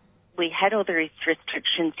where we had all the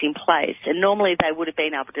restrictions in place, and normally they would have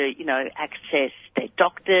been able to, access their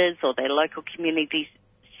doctors or their local community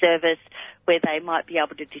service where they might be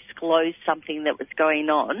able to disclose something that was going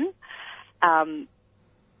on,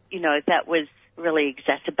 that was really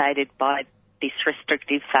exacerbated by this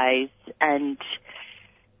restrictive phase. And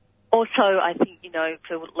also, I think,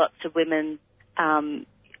 for lots of women,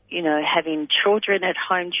 having children at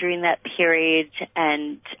home during that period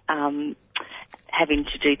and having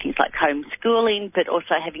to do things like homeschooling, but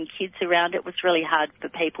also having kids around, it was really hard for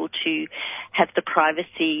people to have the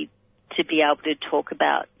privacy to be able to talk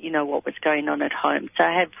about, what was going on at home. So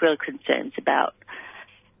I have real concerns about,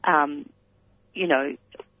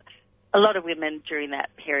 a lot of women during that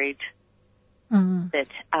period that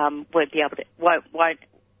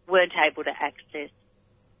weren't able to access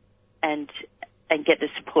and get the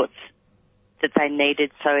supports that they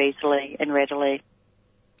needed so easily and readily.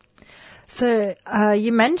 So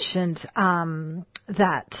you mentioned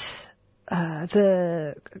that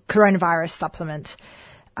the coronavirus supplement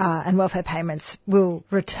and welfare payments will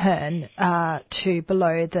return to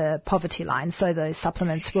below the poverty line. So those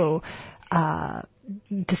supplements will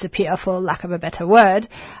disappear, for lack of a better word.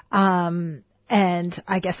 And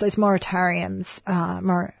I guess those moratoriums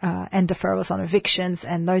and deferrals on evictions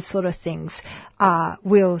and those sort of things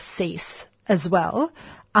will cease as well.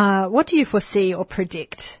 What do you foresee or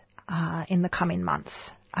predict in the coming months?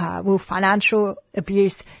 Will financial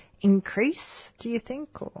abuse increase, do you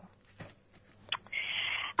think? Or?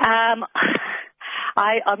 I'm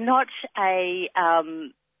not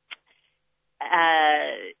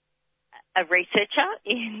a researcher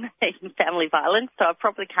in family violence, so I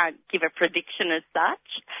probably can't give a prediction as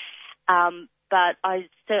such. But I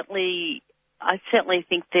certainly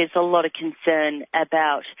think there's a lot of concern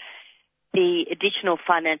about the additional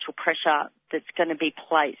financial pressure that's going to be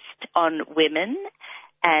placed on women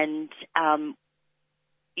and,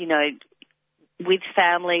 with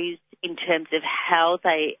families in terms of how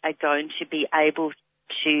they are going to be able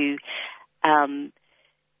to,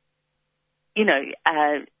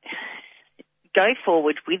 go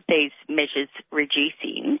forward with these measures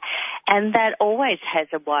reducing, and that always has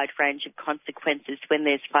a wide range of consequences when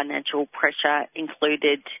there's financial pressure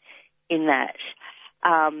included in that.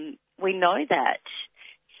 We know that.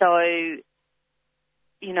 So,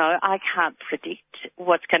 I can't predict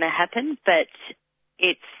what's going to happen, but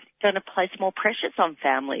it's going to place more pressures on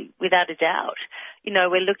family, without a doubt.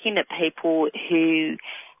 We're looking at people who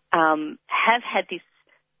have had this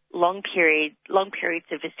long periods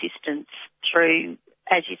of assistance through,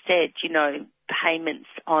 as you said, payments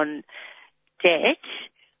on debt,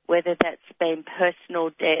 whether that's been personal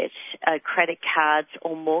debt, credit cards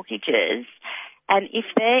or mortgages. And if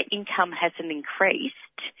their income hasn't increased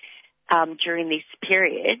during this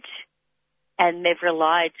period and they've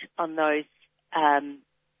relied on those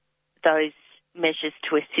measures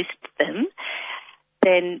to assist them,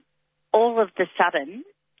 then all of the sudden,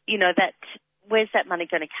 that where's that money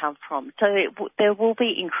going to come from? So there will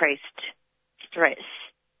be increased stress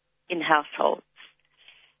in households.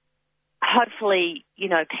 Hopefully,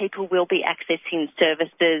 people will be accessing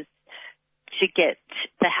services to get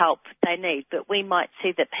the help they need, but we might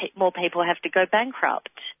see that more people have to go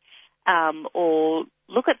bankrupt or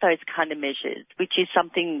look at those kind of measures, which is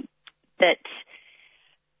something that,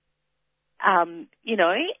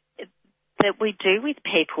 that we do with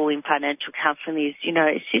people in financial counselling is,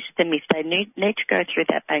 assist them if they need to go through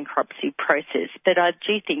that bankruptcy process. But I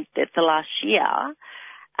do think that the last year,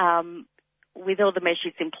 with all the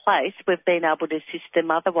measures in place, we've been able to assist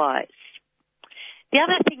them otherwise. The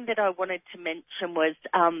other thing that I wanted to mention was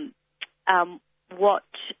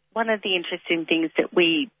one of the interesting things that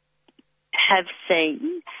we have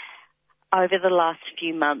seen over the last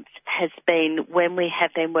few months has been when we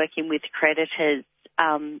have been working with creditors,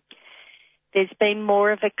 there's been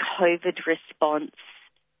more of a COVID response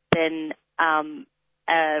than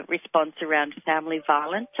a response around family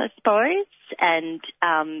violence, I suppose. And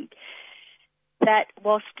that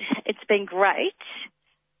whilst it's been great,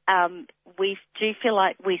 we do feel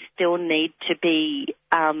like we still need to be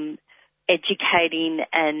educating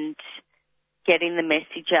and getting the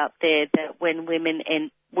message out there that when women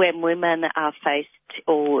are faced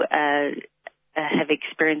or have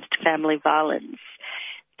experienced family violence,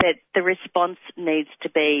 that the response needs to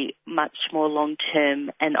be much more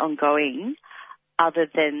long-term and ongoing, other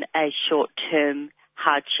than a short-term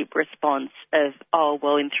hardship response of, oh,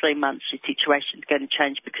 well, in 3 months your situation's going to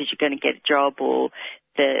change because you're going to get a job or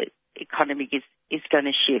the economy is going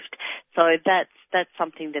to shift. So that's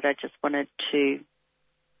something that I just wanted to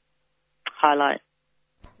highlight.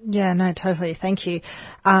 Yeah, no, totally. Thank you.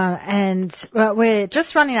 And we're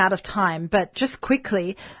just running out of time, but just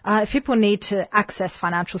quickly, if people need to access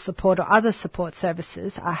financial support or other support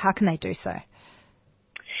services, how can they do so?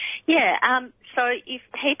 Yeah, so if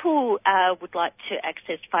people would like to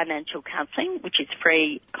access financial counselling, which is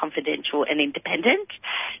free, confidential and independent,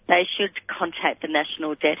 they should contact the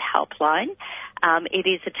National Debt Helpline. It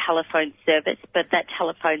is a telephone service, but that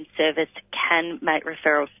telephone service can make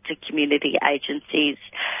referrals to community agencies.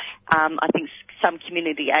 I think some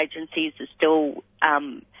community agencies are still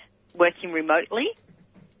working remotely,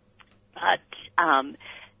 but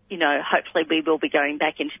hopefully we will be going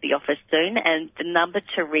back into the office soon, and the number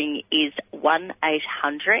to ring is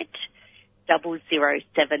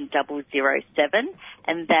 1-800-007-007,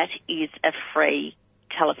 and that is a free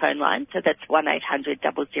telephone line. So that's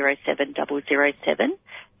 1-800-007-007,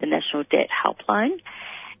 the National Debt Helpline.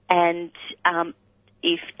 And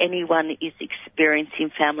if anyone is experiencing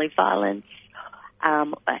family violence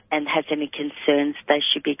and has any concerns, they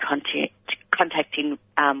should be contacting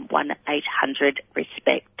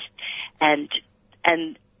 1-800-RESPECT. And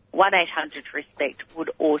 1-800-RESPECT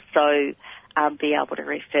would also be able to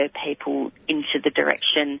refer people into the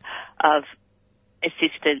direction of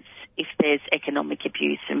assistance if there's economic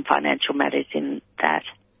abuse and financial matters in that.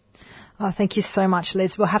 Oh, thank you so much,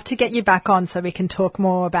 Liz. We'll have to get you back on so we can talk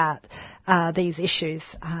more about these issues.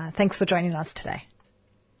 Thanks for joining us today.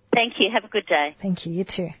 Thank you. Have a good day. Thank you. You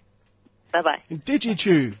too. Bye-bye.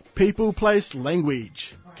 DigiTube, people, place,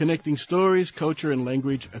 language. Connecting stories, culture and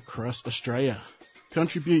language across Australia.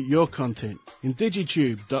 Contribute your content in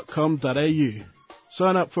digitube.com.au.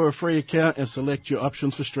 Sign up for a free account and select your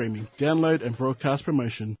options for streaming, download and broadcast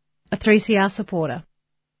promotion. A 3CR supporter.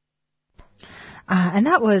 And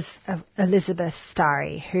that was Elizabeth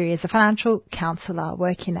Starry, who is a financial counsellor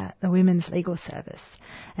working at the Women's Legal Service.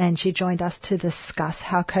 And she joined us to discuss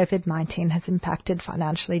how COVID-19 has impacted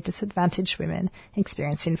financially disadvantaged women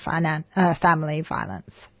experiencing family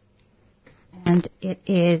violence. And it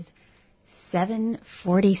is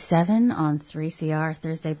 7:47 on 3CR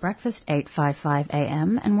Thursday Breakfast, 8:55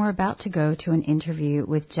 a.m. And we're about to go to an interview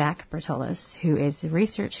with Jack Bertolus, who is the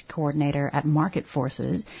research coordinator at Market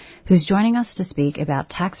Forces, who's joining us to speak about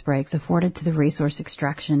tax breaks afforded to the resource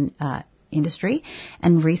extraction industry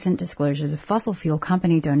and recent disclosures of fossil fuel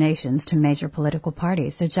company donations to major political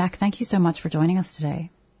parties. So, Jack, thank you so much for joining us today.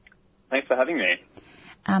 Thanks for having me.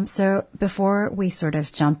 So before we sort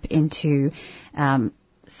of jump into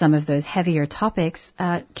some of those heavier topics,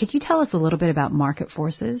 could you tell us a little bit about Market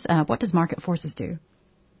Forces? What does Market Forces do?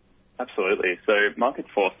 Absolutely. So Market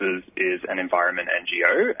Forces is an environment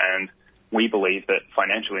NGO, and we believe that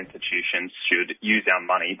financial institutions should use our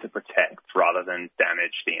money to protect rather than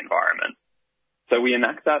damage the environment. So we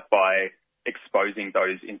enact that by exposing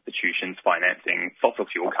those institutions financing fossil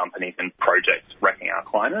fuel companies and projects wrecking our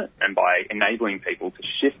climate, and by enabling people to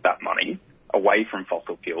shift that money away from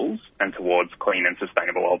fossil fuels and towards clean and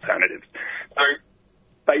sustainable alternatives. So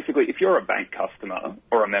basically, if you're a bank customer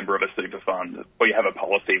or a member of a super fund, or you have a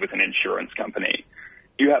policy with an insurance company,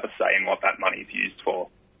 you have a say in what that money is used for.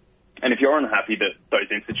 And if you're unhappy that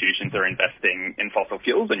those institutions are investing in fossil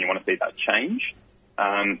fuels and you want to see that change,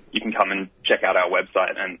 you can come and check out our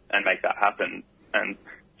website and make that happen. And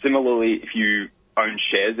similarly, if you own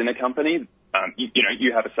shares in a company,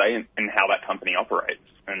 you have a say in how that company operates.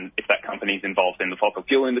 And if that company is involved in the fossil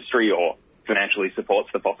fuel industry or financially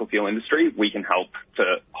supports the fossil fuel industry, we can help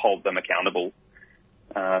to hold them accountable.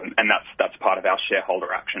 And that's part of our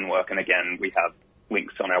shareholder action work. And again, we have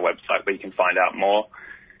links on our website where you can find out more.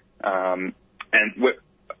 And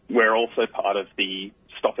we're also part of the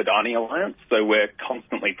Stop Adani Alliance, so we're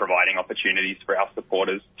constantly providing opportunities for our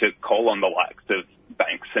supporters to call on the likes of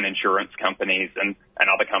banks and insurance companies and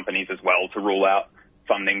other companies as well to rule out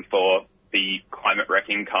funding for the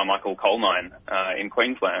climate-wrecking Carmichael coal mine in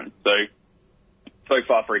Queensland. So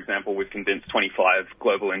far, for example, we've convinced 25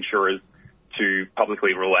 global insurers to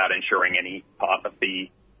publicly rule out insuring any part of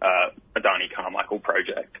the Adani Carmichael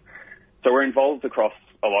project. So we're involved across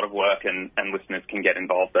a lot of work, and listeners can get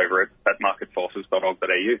involved over at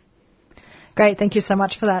marketforces.org.au. Great, thank you so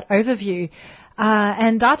much for that overview.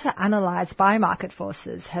 And data analysed by Market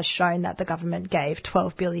Forces has shown that the government gave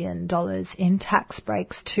 $12 billion in tax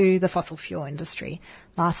breaks to the fossil fuel industry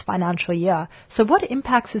last financial year. So what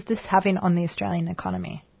impacts is this having on the Australian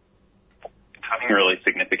economy? It's having really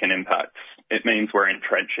significant impacts. It means we're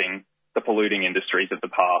entrenching the polluting industries of the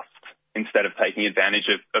past instead of taking advantage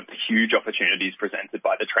of the huge opportunities presented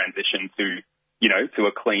by the transition to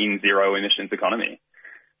a clean zero emissions economy.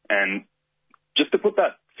 And just to put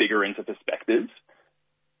that figure into perspective,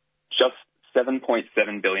 just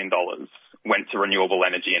 $7.7 billion went to renewable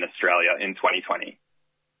energy in Australia in 2020.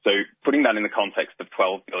 So putting that in the context of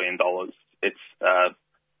 $12 billion,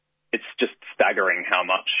 it's just staggering how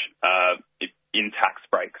much in tax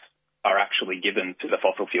breaks are actually given to the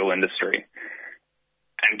fossil fuel industry.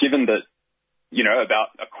 And given that, about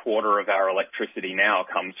a quarter of our electricity now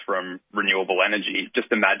comes from renewable energy,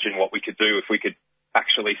 just imagine what we could do if we could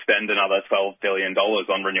actually spend another $12 billion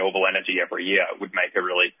on renewable energy every year. It would make a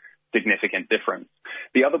really significant difference.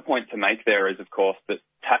 The other point to make there is, of course, that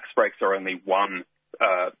tax breaks are only one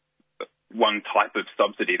type of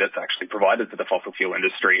subsidy that's actually provided to the fossil fuel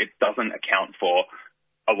industry. It doesn't account for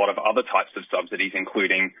a lot of other types of subsidies,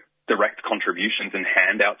 including direct contributions and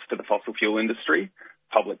handouts to the fossil fuel industry,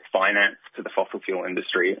 public finance to the fossil fuel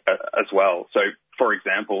industry as well. So, for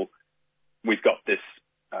example, we've got this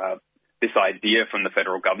idea from the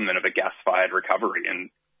federal government of a gas-fired recovery. And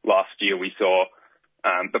last year we saw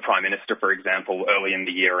the Prime Minister, for example, early in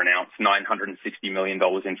the year announce $960 million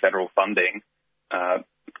in federal funding,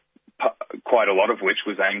 quite a lot of which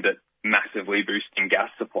was aimed at massively boosting gas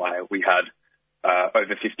supply. We had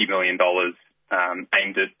over $50 million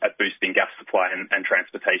aimed at boosting gas supply and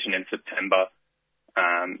transportation in September.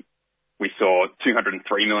 We saw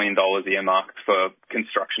 $203 million earmarked for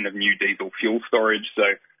construction of new diesel fuel storage. So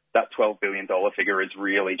that $12 billion figure is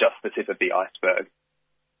really just the tip of the iceberg.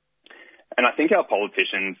 And I think our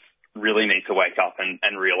politicians really need to wake up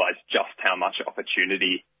and realize just how much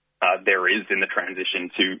opportunity there is in the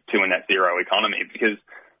transition to a net zero economy, because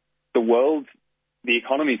the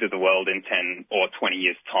economies of the world in 10 or 20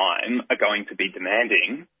 years' time are going to be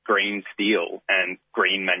demanding green steel and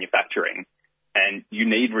green manufacturing. And you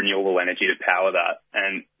need renewable energy to power that.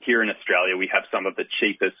 And here in Australia, we have some of the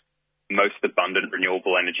cheapest, most abundant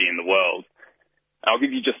renewable energy in the world. I'll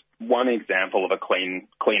give you just one example of a clean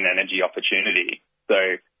energy opportunity. So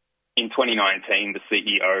in 2019, the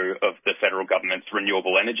CEO of the federal government's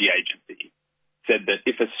Renewable Energy Agency said that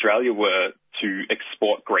if Australia were to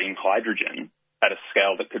export green hydrogen at a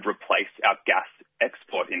scale that could replace our gas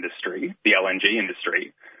export industry, the LNG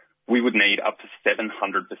industry, we would need up to 700%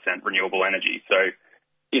 renewable energy. So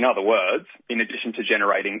in other words, in addition to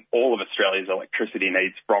generating all of Australia's electricity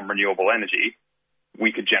needs from renewable energy,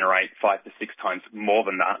 we could generate 5 to 6 times more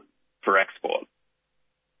than that for export.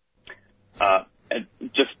 And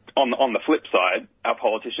just on the flip side, our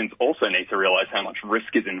politicians also need to realize how much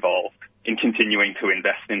risk is involved in continuing to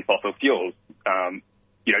invest in fossil fuels.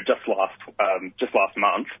 Just last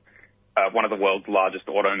month, one of the world's largest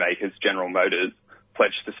automakers, General Motors,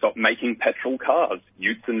 pledged to stop making petrol cars,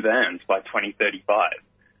 utes and vans by 2035,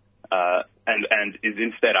 and is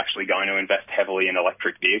instead actually going to invest heavily in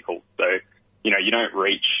electric vehicles. So, you don't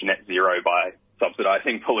reach net zero by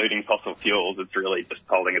subsidising polluting fossil fuels. It's really just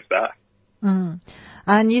holding us back.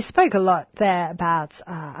 And you spoke a lot there about,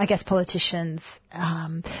 politicians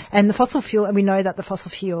and the fossil fuel. And we know that the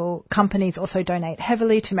fossil fuel companies also donate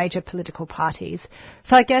heavily to major political parties.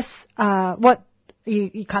 So I guess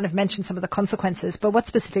you kind of mentioned some of the consequences, but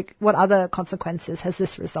what other consequences has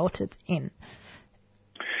this resulted in?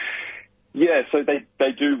 Yeah, so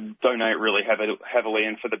they do donate really heavily,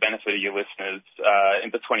 and for the benefit of your listeners, in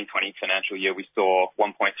the 2020 financial year, we saw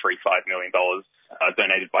 $1.35 million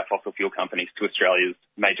donated by fossil fuel companies to Australia's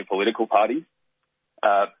major political parties.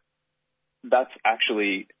 That's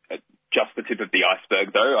actually just the tip of the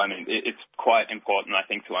iceberg, though. I mean, it's quite important, I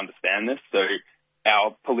think, to understand this. So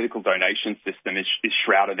our political donation system is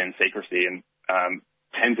shrouded in secrecy, and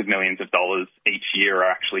tens of millions of dollars each year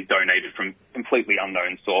are actually donated from completely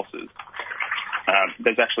unknown sources.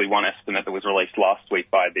 There's actually one estimate that was released last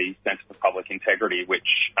week by the Centre for Public Integrity,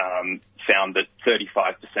 which found that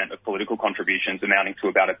 35% of political contributions amounting to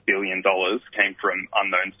about $1 billion came from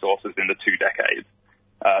unknown sources in the 2 decades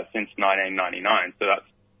since 1999. So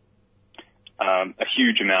that's a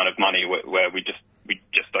huge amount of money where we just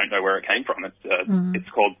don't know where it came from. It's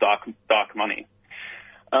called dark money.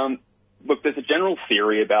 Look, there's a general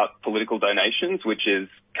theory about political donations, which is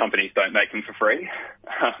companies don't make them for free.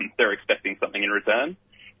 They're expecting something in return.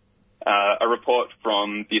 A report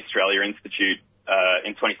from the Australia Institute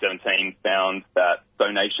in 2017 found that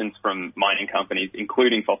donations from mining companies,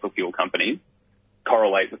 including fossil fuel companies,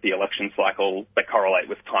 correlate with the election cycle. They correlate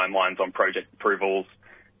with timelines on project approvals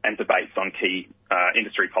and debates on key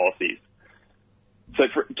industry policies. So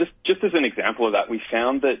just as an example of that, we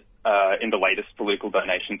found that in the latest political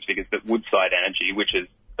donations figures that Woodside Energy, which is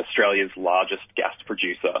Australia's largest gas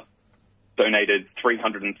producer, donated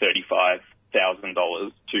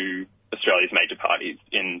 $335,000 to Australia's major parties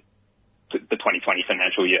in the 2020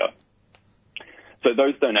 financial year. So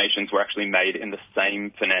those donations were actually made in the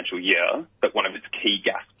same financial year that one of its key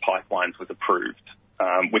gas pipelines was approved,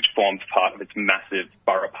 which forms part of its massive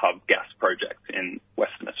Burrup Hub gas project in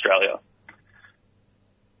Western Australia.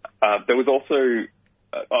 There was also,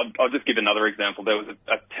 I'll just give another example. There was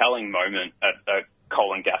a telling moment at a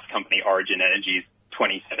coal and gas company, Origin Energy's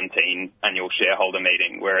 2017 annual shareholder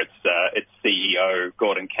meeting, where its CEO,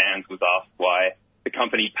 Gordon Cairns, was asked why the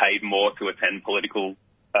company paid more to attend political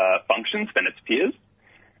functions than its peers.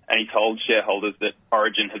 And he told shareholders that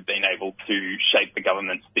Origin had been able to shape the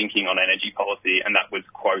government's thinking on energy policy, and that was,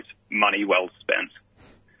 quote, money well spent.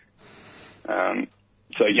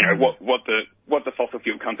 So, you know, what the fossil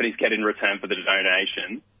fuel companies get in return for the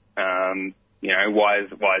donation, you know, why is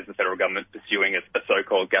the federal government pursuing a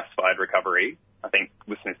so-called gas-fired recovery? I think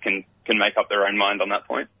listeners can make up their own mind on that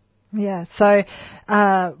point. Yeah. So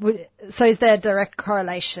is there a direct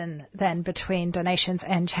correlation then between donations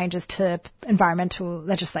and changes to environmental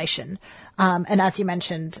legislation? And as you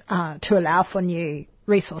mentioned, to allow for new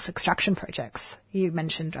resource extraction projects. You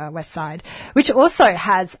mentioned Westside, which also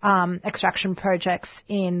has extraction projects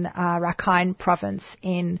in Rakhine province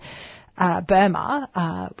in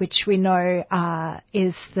Burma, which we know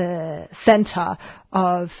is the centre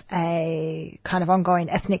of a kind of ongoing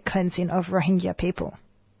ethnic cleansing of Rohingya people.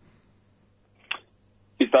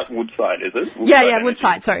 Is that Woodside, is it?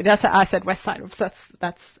 Woodside. Sorry, I said Westside.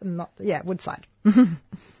 That's not. Yeah, Woodside.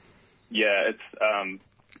 Yeah,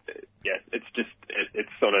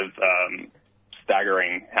 it's sort of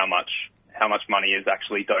staggering how much money is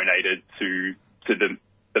actually donated to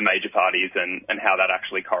the major parties and how that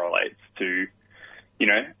actually correlates to, you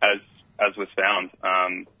know, as was found,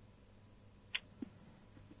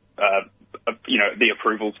 you know, the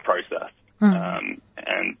approvals process. And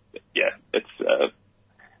yeah,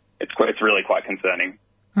 it's really quite concerning.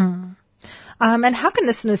 And how can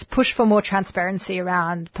listeners push for more transparency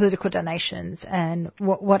around political donations, and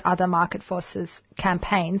what other Market Forces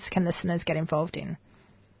campaigns can listeners get involved in?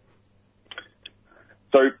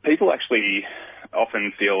 So people actually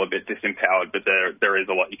often feel a bit disempowered, but there is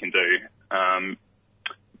a lot you can do.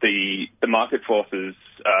 The Market Forces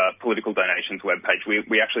political donations webpage,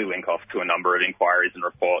 we actually link off to a number of inquiries and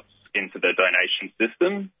reports into the donation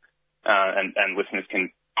system, and listeners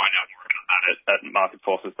can find out more about that at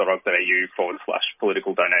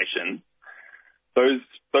marketforces.org.au/political donation.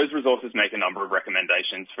 Those resources make a number of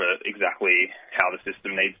recommendations for exactly how the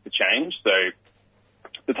system needs to change. So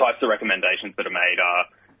the types of recommendations that are made are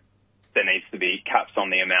there needs to be caps on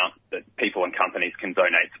the amount that people and companies can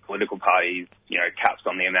donate to political parties, you know, caps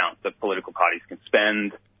on the amount that political parties can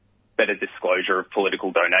spend, better disclosure of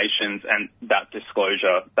political donations, and that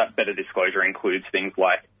better disclosure includes things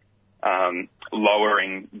like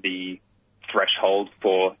lowering the threshold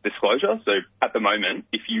for disclosure. So at the moment,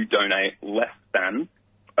 if you donate less than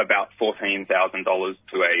about $14,000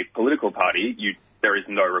 to a political party, there is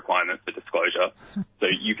no requirement for disclosure. So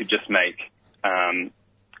you could just make a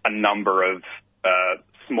number of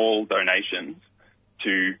small donations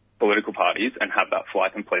to political parties and have that fly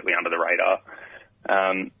completely under the radar.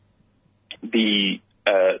 And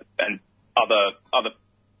other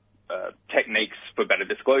techniques for better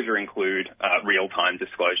disclosure include real-time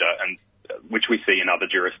disclosure, and which we see in other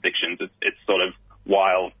jurisdictions. It's sort of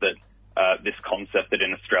wild that this concept that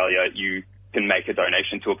in Australia you can make a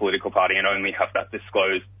donation to a political party and only have that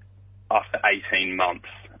disclosed after 18 months.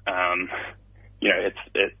 You know,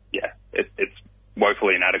 it's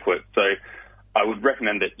woefully inadequate. So I would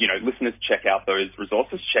recommend that, you know, listeners check out those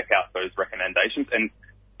resources, check out those recommendations, and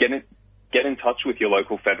get in touch with your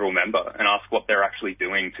local federal member and ask what they're actually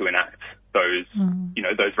doing to enact those, you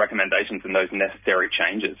know, those recommendations and those necessary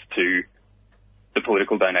changes to the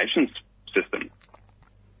political donations system.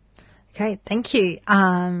 Okay, thank you.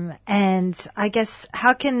 And I guess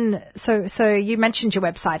so you mentioned your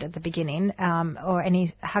website at the beginning,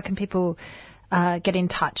 how can people get in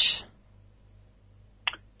touch?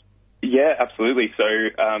 Yeah, absolutely. So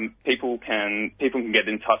people can get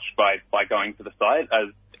in touch by going to the site,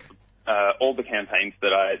 as all the campaigns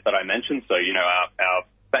that I mentioned. So, you know, our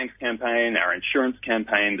Banks campaign, our insurance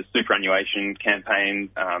campaign, the superannuation campaign,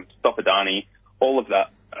 Stop Adani, all of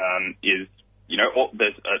that is,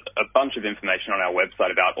 there's a bunch of information on our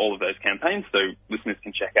website about all of those campaigns, so listeners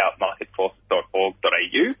can check out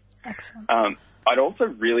marketforces.org.au. Excellent. I'd also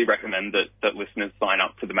really recommend that listeners sign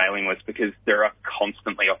up to the mailing list because there are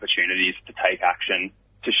constantly opportunities to take action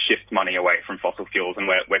to shift money away from fossil fuels, and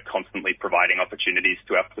we're constantly providing opportunities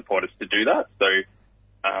to our supporters to do that. So,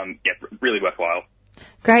 really worthwhile.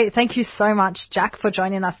 Great. Thank you so much, Jack, for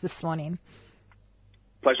joining us this morning.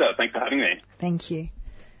 Pleasure. Thanks for having me. Thank you.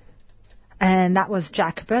 And that was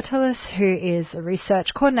Jack Bertolis, who is a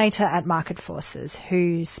research coordinator at Market Forces,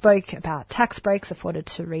 who spoke about tax breaks afforded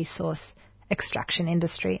to resource extraction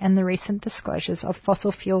industry and the recent disclosures of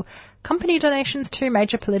fossil fuel company donations to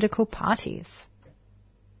major political parties.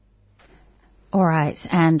 All right,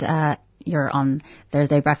 and you're on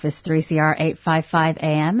Thursday Breakfast 3CR 855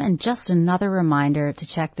 AM, and just another reminder to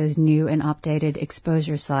check those new and updated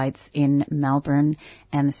exposure sites in Melbourne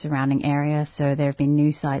and the surrounding area. So there have been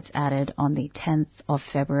new sites added on the 10th of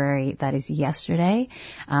February, that is yesterday.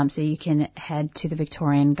 So you can head to the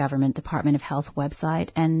Victorian Government Department of Health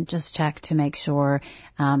website and just check to make sure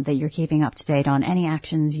that you're keeping up to date on any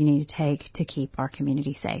actions you need to take to keep our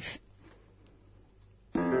community safe.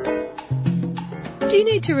 Do you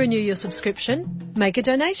need to renew your subscription? Make a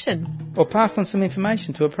donation. Or pass on some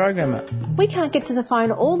information to a programmer. We can't get to the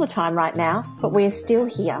phone all the time right now, but we're still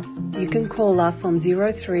here. You can call us on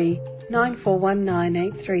 03 9419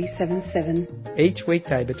 8377. Each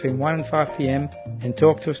weekday between 1 and 5 p.m. and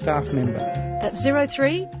talk to a staff member. That's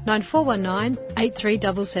 03 9419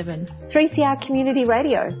 8377. 3CR Community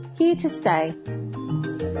Radio, here to stay.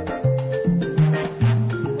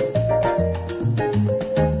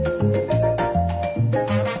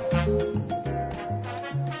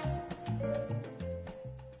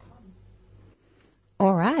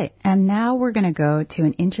 All right, and now we're going to go to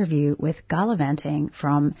an interview with Gala Vanting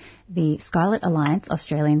from the Scarlet Alliance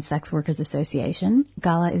Australian Sex Workers Association.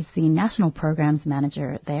 Gala is the National Programs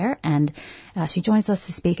Manager there, and she joins us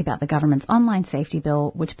to speak about the government's online safety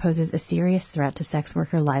bill, which poses a serious threat to sex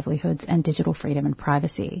worker livelihoods and digital freedom and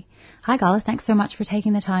privacy. Hi, Gala. Thanks so much for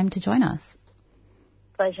taking the time to join us.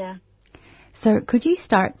 Pleasure. So could you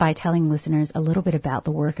start by telling listeners a little bit about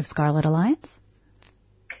the work of Scarlet Alliance?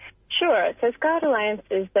 Sure. So Scarlet Alliance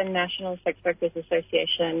is the National Sex Workers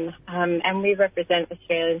Association, and we represent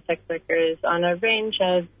Australian sex workers on a range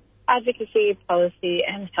of advocacy, policy,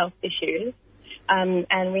 and health issues.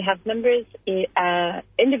 And we have members,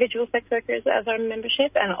 individual sex workers as our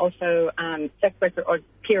membership, and also sex worker or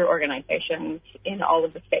peer organizations in all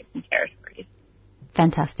of the states and territories.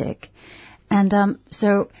 Fantastic. And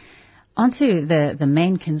so onto the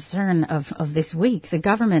main concern of this week. The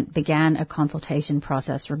government began a consultation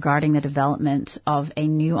process regarding the development of a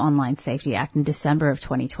new Online Safety Act in December of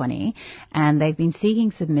 2020, and they've been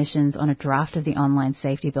seeking submissions on a draft of the Online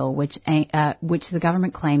Safety Bill, which the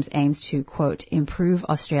government claims aims to, quote, improve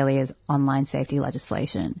Australia's online safety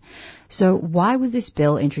legislation. So why was this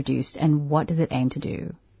bill introduced, and what does it aim to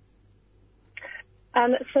do?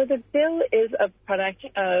 So the bill is a product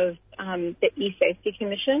of the eSafety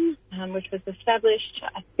Commission, which was established,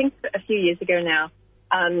 I think, a few years ago now,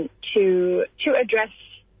 to address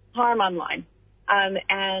harm online.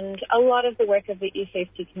 And a lot of the work of the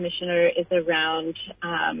eSafety Commissioner is around,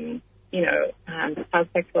 child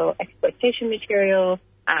sexual exploitation material,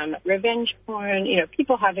 revenge porn,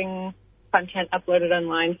 people having content uploaded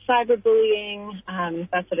online, cyberbullying,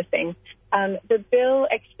 that sort of thing. The bill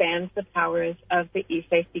expands the powers of the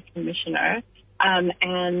eSafety Commissioner,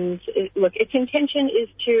 its intention is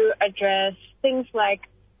to address things like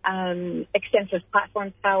extensive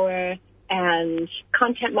platform power and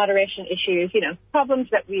content moderation issues, problems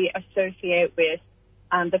that we associate with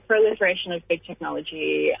the proliferation of big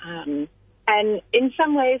technology. And in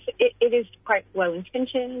some ways, it is quite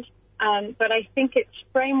well-intentioned. But I think its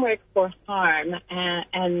framework for harm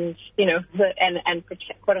and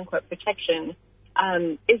quote unquote protection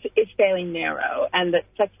is fairly narrow, and that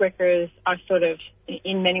sex workers are sort of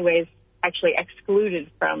in many ways actually excluded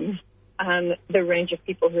from the range of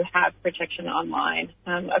people who have protection online,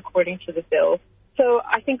 according to the bill. So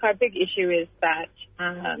I think our big issue is that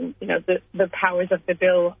the powers of the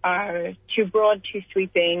bill are too broad, too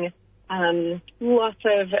sweeping, lots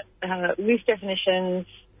of loose definitions.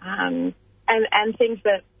 And things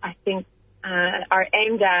that I think are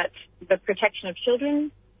aimed at the protection of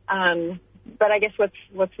children. But I guess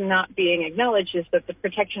what's not being acknowledged is that the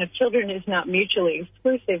protection of children is not mutually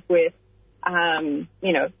exclusive with,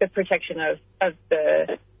 the protection of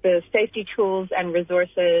the safety tools and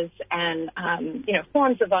resources and,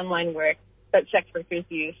 forms of online work that sex workers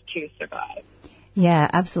use to survive. Yeah,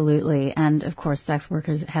 absolutely. And of course, sex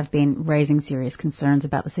workers have been raising serious concerns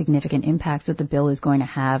about the significant impacts that the bill is going to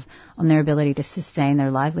have on their ability to sustain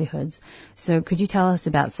their livelihoods. So could you tell us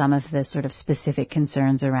about some of the sort of specific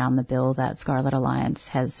concerns around the bill that Scarlet Alliance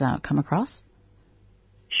has come across?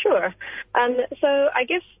 Sure. So I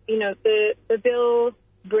guess, the bill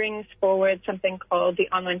brings forward something called the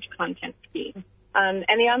Online Content Scheme. And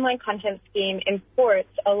the Online Content Scheme imports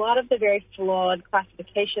a lot of the very flawed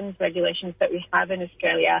classifications, regulations that we have in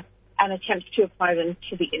Australia and attempts to apply them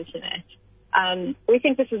to the Internet. We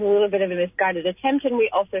think this is a little bit of a misguided attempt, and we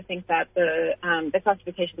also think that the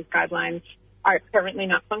classifications guidelines are currently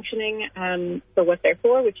not functioning for what they're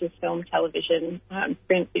for, which is film, television,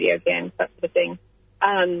 print, video games, that sort of thing,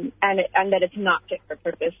 and that it's not fit for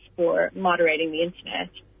purpose for moderating the Internet.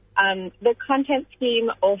 The content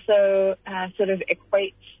scheme also sort of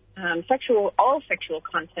equates all sexual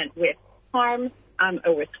content with harm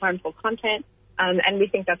or with harmful content, and we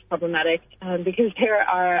think that's problematic because there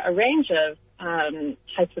are a range of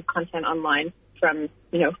types of content online, from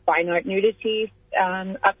fine art nudity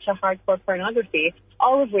up to hardcore pornography,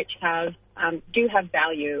 all of which do have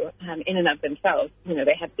value in and of themselves.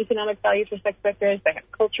 They have economic value for sex workers, they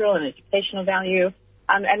have cultural and educational value,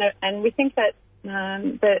 and we think that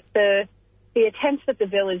the attempts that the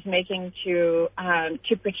bill is making to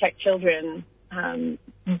protect children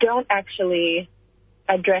don't actually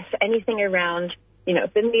address anything around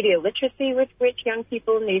the media literacy with which young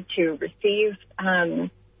people need to receive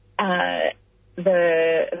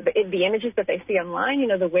the images that they see online,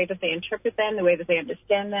 the way that they interpret them, the way that they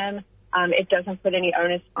understand them. It doesn't put any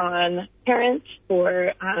onus on parents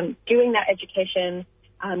for doing that education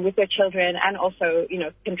with their children, and also,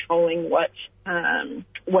 controlling what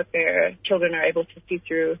their children are able to see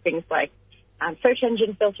through things like search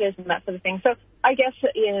engine filters and that sort of thing. So I guess,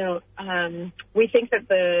 we think that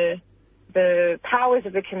the powers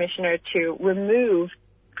of the commissioner to remove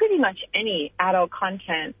pretty much any adult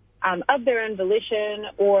content of their own volition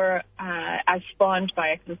or as spawned by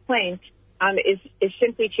a complaint is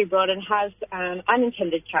simply too broad and has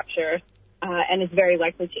unintended capture. And is very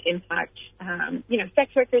likely to impact,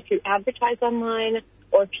 sex workers who advertise online,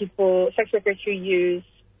 or sex workers who use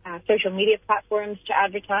social media platforms to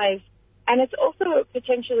advertise. And it's also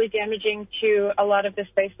potentially damaging to a lot of the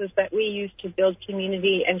spaces that we use to build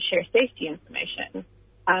community and share safety information.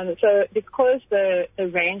 So because the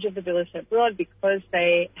range of the bill is so broad, because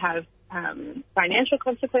they have financial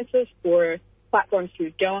consequences for platforms who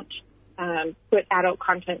don't put adult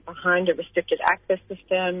content behind a restricted access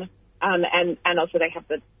system, and also they have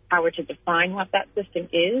the power to define what that system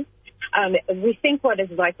is. We think what is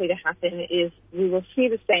likely to happen is we will see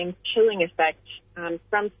the same chilling effect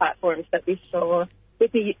from platforms that we saw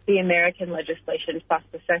with the American legislation,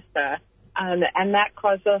 FOSTA SESTA, and that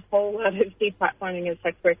caused a whole lot of deplatforming of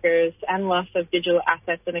sex workers and loss of digital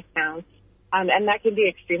assets and accounts. And that can be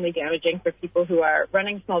extremely damaging for people who are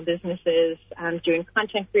running small businesses, doing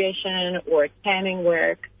content creation or tanning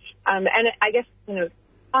work. And I guess,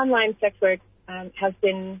 online sex work has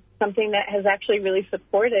been something that has actually really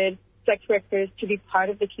supported sex workers to be part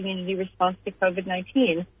of the community response to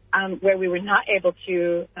COVID-19, where we were not able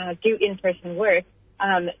to do in-person work.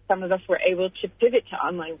 Some of us were able to pivot to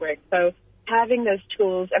online work. So having those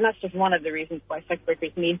tools, and that's just one of the reasons why sex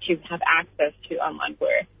workers need to have access to online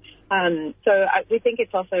work. We think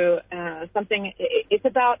it's also it's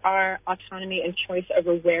about our autonomy and choice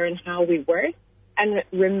over where and how we work, and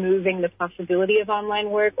removing the possibility of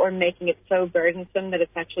online work or making it so burdensome that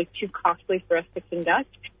it's actually too costly for us to conduct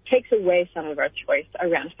takes away some of our choice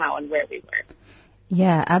around how and where we work.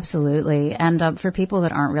 Yeah, absolutely. And for people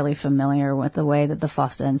that aren't really familiar with the way that the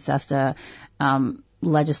FOSTA and SESTA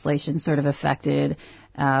legislation sort of affected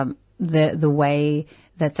the way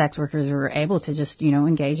that sex workers were able to just,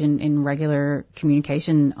 engage in regular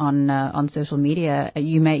communication on social media.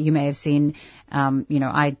 You may have seen,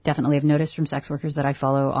 I definitely have noticed from sex workers that I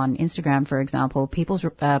follow on Instagram, for example, people's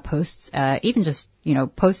posts, even just,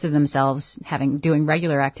 posts of themselves doing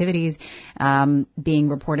regular activities, being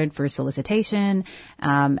reported for solicitation,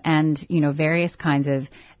 and, various kinds of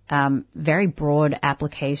very broad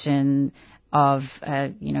application of,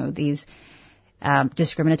 these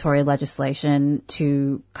discriminatory legislation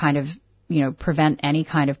to kind of, prevent any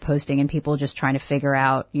kind of posting, and people just trying to figure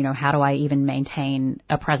out, how do I even maintain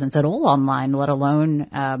a presence at all online, let alone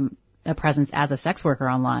a presence as a sex worker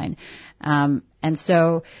online. And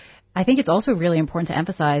so I think it's also really important to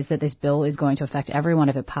emphasize that this bill is going to affect everyone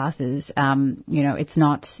if it passes. It's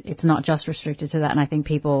not just restricted to that. And I think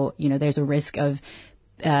people, there's a risk of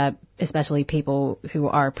especially people who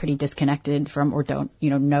are pretty disconnected from or don't,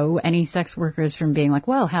 know any sex workers from being like,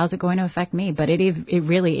 well, how's it going to affect me? But it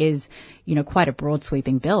really is, quite a broad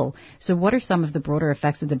sweeping bill. So what are some of the broader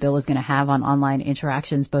effects that the bill is going to have on online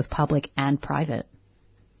interactions, both public and private?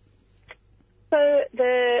 So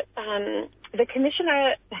the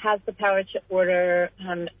commissioner has the power to order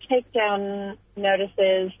takedown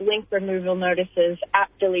notices, link removal notices, app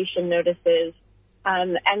deletion notices,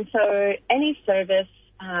 and so any service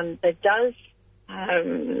that does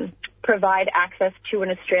provide access to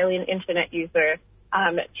an Australian internet user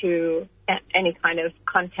to any kind of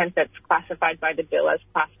content that's classified by the bill as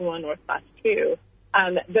Class 1 or Class 2,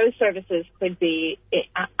 those services could be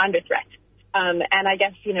under threat. And I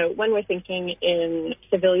guess, when we're thinking in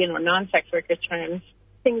civilian or non-sex worker terms,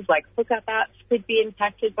 things like hookup apps could be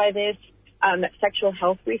impacted by this. Sexual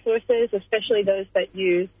health resources, especially those that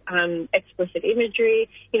use explicit imagery,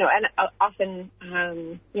 and often,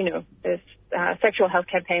 this sexual health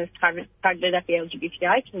campaigns targeted at the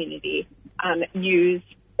LGBTI community use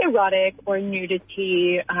erotic or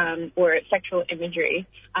nudity or sexual imagery.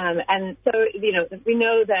 And so, we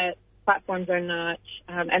know that platforms are not,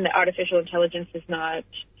 and the artificial intelligence is not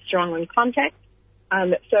strong on context.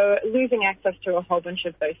 So losing access to a whole bunch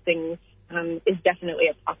of those things is definitely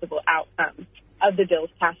a possible outcome of the bill's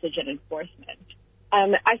passage and enforcement.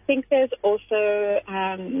 I think there's also,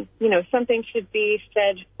 something should be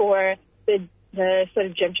said for the sort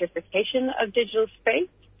of gentrification of digital space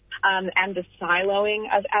and the siloing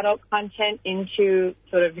of adult content into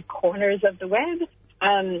sort of the corners of the web.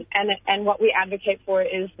 And what we advocate for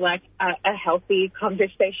is like a healthy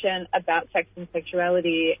conversation about sex and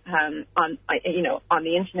sexuality on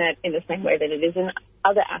the internet in the same way that it is in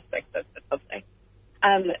other aspects of the public.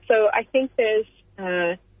 So I think there's,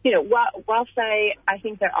 whilst I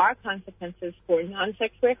think there are consequences for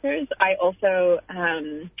non-sex workers, I also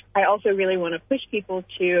really want to push people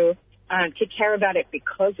to care about it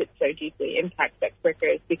because it so deeply impacts sex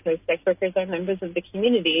workers, because sex workers are members of the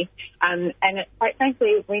community. And quite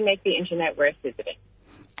frankly, we make the internet worth visiting.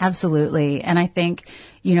 Absolutely. And I think,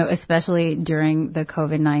 especially during the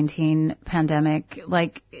COVID-19 pandemic,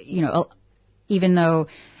 even though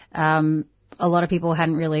a lot of people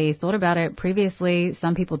hadn't really thought about it previously,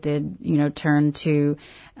 some people did, turn to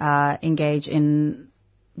engage in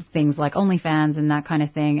things like OnlyFans and that kind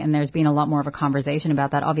of thing. And there's been a lot more of a conversation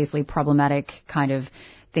about that. Obviously, problematic kind of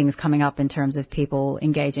things coming up in terms of people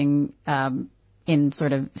engaging in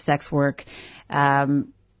sort of sex work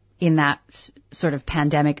in that sort of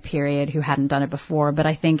pandemic period who hadn't done it before. But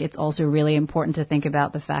I think it's also really important to think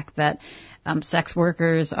about the fact that sex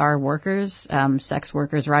workers are workers. Sex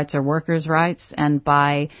workers' rights are workers' rights. And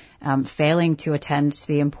by failing to attend to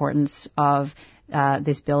the importance of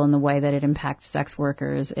this bill and the way that it impacts sex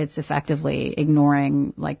workers, it's effectively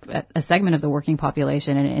ignoring a segment of the working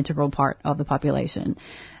population and an integral part of the population.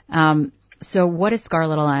 So what is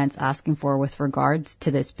Scarlet Alliance asking for with regards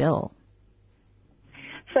to this bill?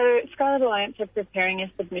 So Scarlet Alliance are preparing a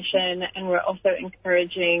submission, and we're also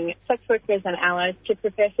encouraging sex workers and allies to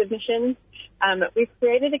prepare submissions. We've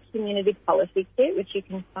created a community policy kit, which you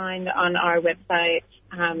can find on our website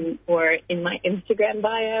or in my Instagram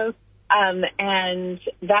bio. And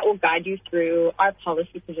that will guide you through our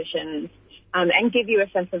policy positions and give you a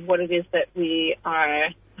sense of what it is that we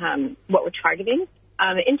are, what we're targeting.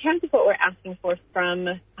 In terms of what we're asking for from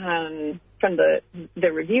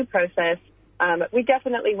the review process, we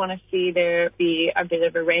definitely want to see there be a bit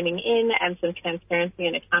of a reining in and some transparency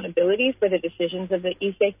and accountability for the decisions of the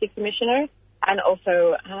e-safety commissioner. And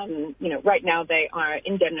also, right now they are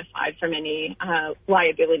indemnified from any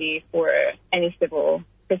liability for any civil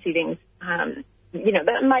proceedings,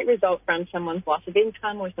 that might result from someone's loss of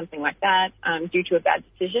income or something like that due to a bad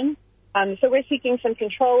decision. So we're seeking some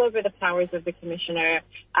control over the powers of the commissioner,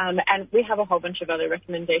 and we have a whole bunch of other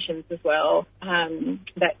recommendations as well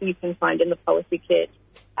that you can find in the policy kit.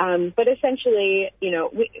 But essentially,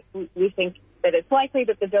 we think that it's likely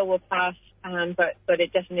that the bill will pass, but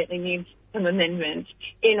it definitely needs some amendment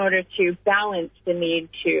in order to balance the need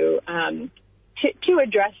to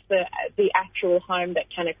address the actual harm that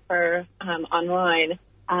can occur online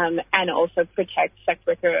and also protect sex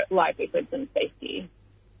worker livelihoods and safety.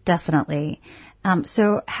 Definitely.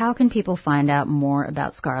 So how can people find out more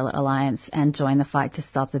about Scarlet Alliance and join the fight to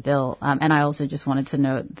stop the bill? And I also just wanted to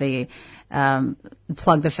note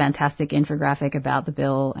plug the fantastic infographic about the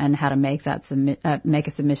bill and how to make that make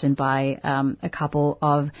a submission by a couple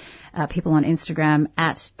of people on Instagram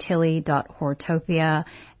at tilly.hortopia,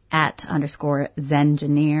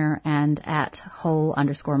 @_Zengineer, and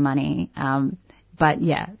 @whole_money. But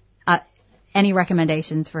yeah, Any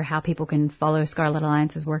recommendations for how people can follow Scarlet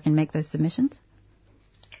Alliance's work and make those submissions?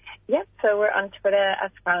 Yep, so we're on Twitter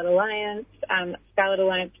at Scarlet Alliance.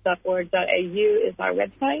 ScarletAlliance.org.au is our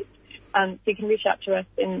website. So you can reach out to us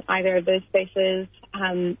in either of those spaces.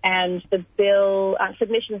 And the bill,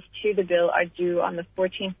 submissions to the bill are due on the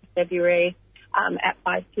 14th of February at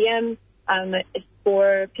 5 p.m. It's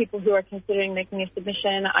for people who are considering making a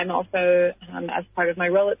submission. I'm also, as part of my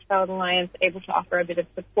role at Scarlet Alliance, able to offer a bit of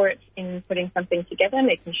support in putting something together,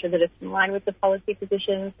 making sure that it's in line with the policy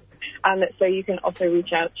positions. So you can also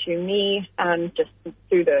reach out to me just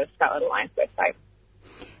through the Scarlet Alliance website.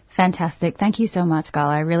 Fantastic. Thank you so much,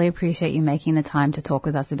 Gala. I really appreciate you making the time to talk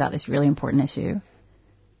with us about this really important issue.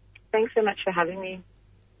 Thanks so much for having me.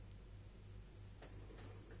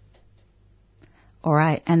 All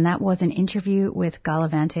right, and that was an interview with Gala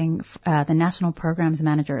Vanting, the National Programs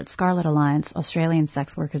Manager at Scarlet Alliance, Australian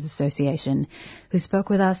Sex Workers Association, who spoke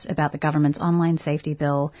with us about the government's online safety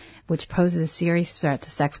bill, which poses a serious threat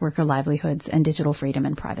to sex worker livelihoods and digital freedom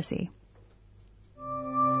and privacy.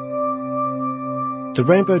 The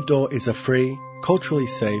Rainbow Door is a free, culturally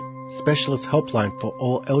safe, specialist helpline for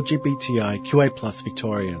all LGBTIQA+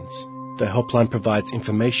 Victorians. The helpline provides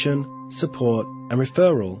information, support and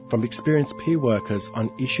referral from experienced peer workers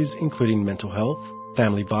on issues including mental health,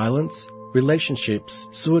 family violence, relationships,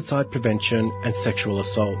 suicide prevention and sexual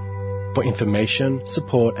assault. For information,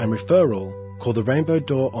 support and referral, call the Rainbow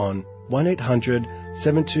Door on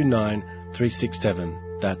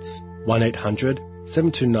 1-800-729-367. That's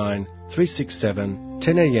 1-800-729-367,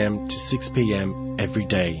 10 a.m. to 6 p.m. every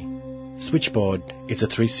day. Switchboard is a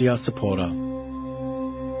 3CR supporter.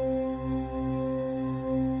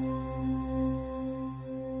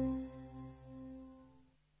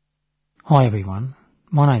 Hi everyone,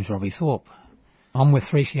 my name's Robbie Thorpe. I'm with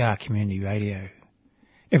 3CR Community Radio.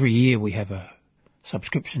 Every year we have a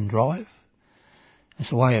subscription drive.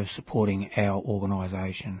 It's a way of supporting our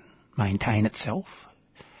organisation maintain itself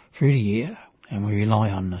through the year, and we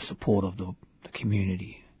rely on the support of the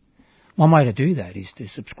community. One way to do that is to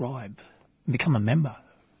subscribe and become a member,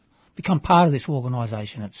 become part of this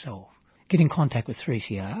organisation itself. Get in contact with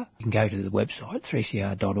 3CR. You can go to the website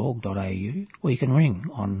 3cr.org.au, or you can ring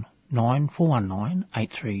on 9419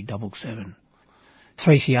 8377.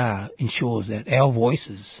 3CR ensures that our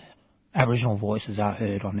voices, Aboriginal voices, are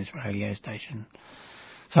heard on this radio station.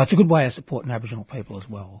 So it's a good way of supporting Aboriginal people as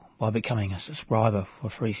well by becoming a subscriber for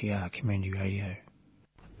 3CR Community Radio.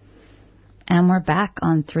 And we're back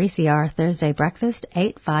on 3CR Thursday Breakfast,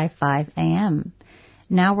 8:55 a.m.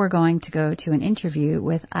 Now we're going to go to an interview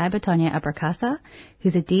with Ibatonya Abrakasa,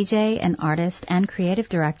 who's a DJ, an artist, and creative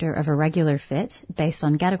director of Irregular Fit, based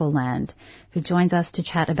on Gadigal land, who joins us to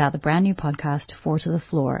chat about the brand new podcast, Four to the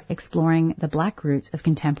Floor, exploring the black roots of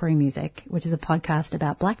contemporary music, which is a podcast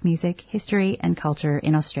about black music, history, and culture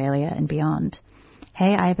in Australia and beyond.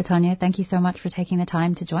 Hey, Ibatonya, thank you so much for taking the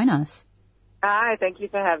time to join us. Hi, thank you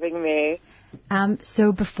for having me.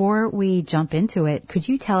 So before we jump into it, could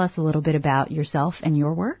you tell us a little bit about yourself and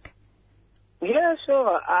your work? Yeah,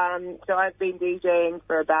 sure. So I've been DJing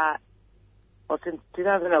for since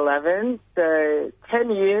 2011, so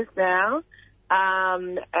 10 years now.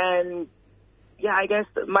 And yeah, I guess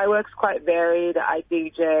my work's quite varied. I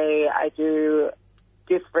DJ, I do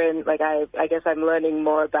different, I guess I'm learning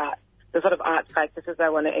more about the sort of art practices I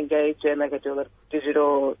want to engage in. I do a lot of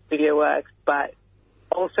digital video work, but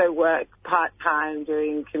also work part-time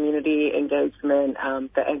doing community engagement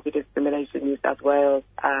for Anti-Discrimination New South Wales.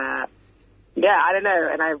 I don't know,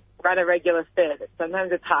 and I run a regular fit.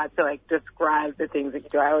 Sometimes it's hard to describe the things that you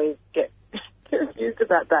do. I always get confused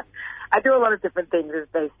about that. I do a lot of different things is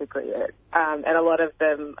basically it. And a lot of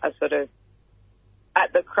them are sort of,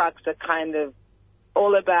 at the crux, are kind of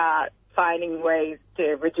all about finding ways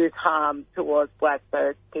to reduce harm towards black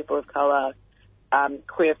folks, people of colour,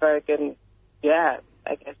 queer folk, and yeah,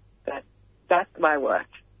 I guess that's my work.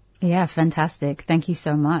 Yeah, fantastic. Thank you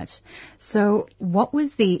so much. So what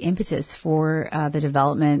was the impetus for the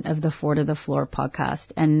development of the Four to the Floor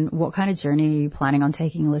podcast, and what kind of journey are you planning on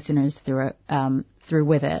taking listeners through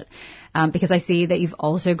with it? Because I see that you've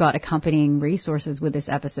also got accompanying resources with this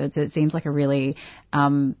episode, so it seems like a really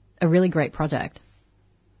great project.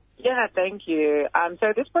 Yeah, thank you.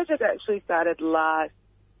 So this project actually started last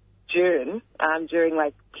June, during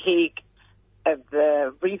peak of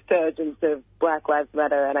the resurgence of Black Lives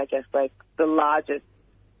Matter, and I guess the largest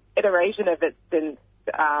iteration of it since,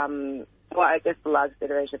 the largest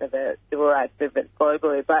iteration of the civil rights movement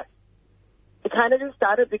globally. But it kind of just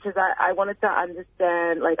started because I wanted to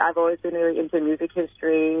understand, I've always been really into music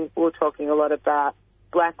history. We were talking a lot about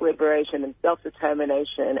black liberation and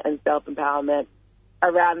self-determination and self-empowerment.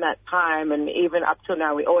 around that time, and even up till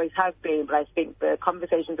now, we always have been, but I think the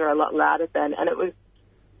conversations are a lot louder then. And it was,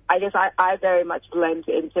 I guess I very much blend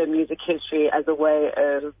into music history as a way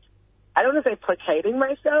of, I don't want to say placating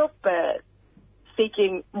myself, but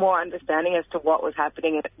seeking more understanding as to what was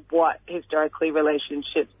happening and what historically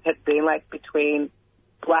relationships had been like between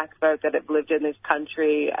black folk that have lived in this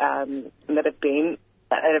country and that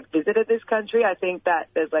have visited this country. I think that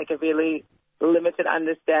there's like a really limited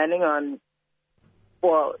understanding on,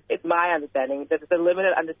 well, it's my understanding that there's a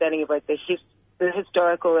limited understanding of like the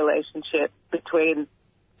historical relationship between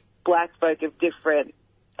black folk of different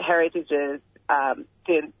heritages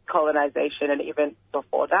since colonization and even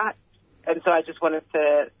before that. And so I just wanted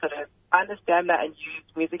to sort of understand that and use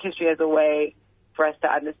music history as a way for us to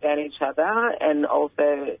understand each other and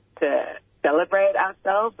also to celebrate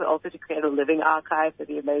ourselves, but also to create a living archive for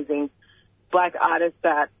the amazing black artists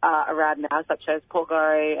that are around now, such as Paul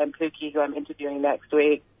Gorey and Pookie, who I'm interviewing next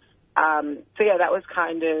week. So yeah, that was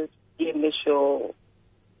kind of the initial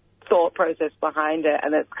thought process behind it,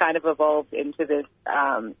 and it's kind of evolved into this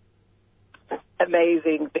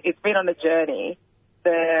amazing, it's been on a journey.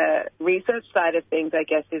 The research side of things, I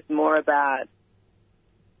guess, is more about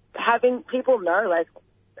having people know, like,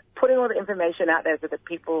 putting all the information out there so that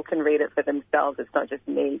people can read it for themselves. It's not just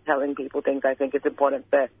me telling people things. I think it's important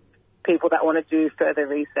for people that want to do further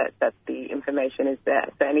research that the information is there.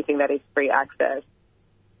 So anything that is free access,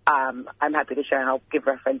 I'm happy to share, and I'll give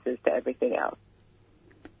references to everything else.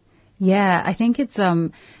 Yeah, I think it's a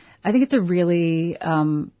really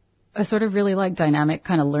a sort of really like dynamic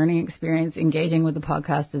kind of learning experience engaging with the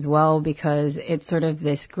podcast as well, because it's sort of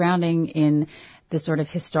this grounding in the sort of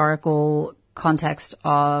historical context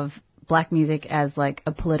of black music as like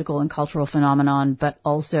a political and cultural phenomenon, but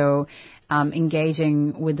also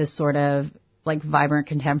engaging with this sort of like vibrant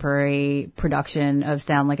contemporary production of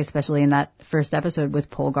sound, like especially in that first episode with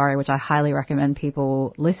Paul Gorey, which I highly recommend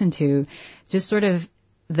people listen to, just sort of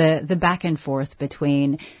the back and forth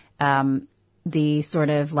between the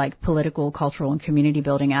sort of like political, cultural, and community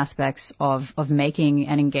building aspects of making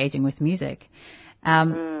and engaging with music.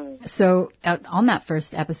 So on that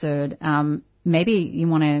first episode, maybe you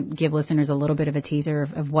want to give listeners a little bit of a teaser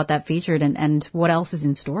of what that featured and what else is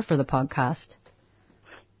in store for the podcast.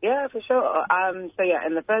 Yeah, for sure. So yeah,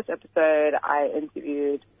 in the first episode, I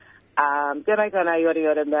interviewed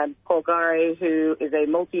man Paul Gorey, who is a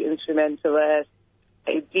multi-instrumentalist,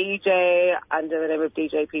 a DJ under the name of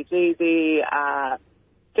DJ PGZ,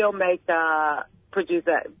 filmmaker,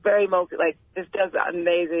 producer, very just does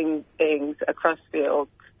amazing things across fields,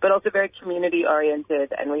 but also very community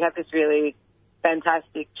oriented. And we have this really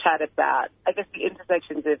fantastic chat about, I guess, the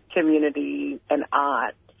intersections of community and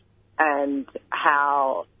art and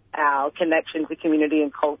how our connection to community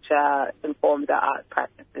and culture informs our art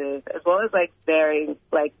practices, as well as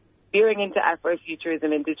veering into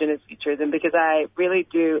Afrofuturism, Indigenous futurism, because I really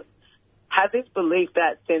do have this belief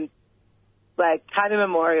that since time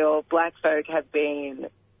immemorial, black folk have been,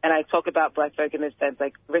 and I talk about black folk in this sense,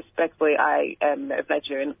 respectfully, I am of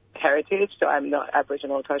Nigerian heritage, so I'm not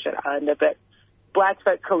Aboriginal or Torres Strait Islander, but black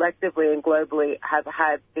folk collectively and globally have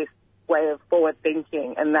had this way of forward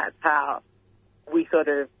thinking, and that's how we sort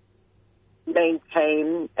of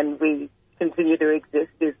maintain and we continue to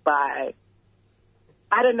exist, is by,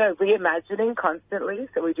 reimagining constantly.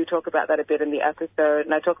 So we do talk about that a bit in the episode,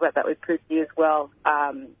 and I talk about that with Pookie as well,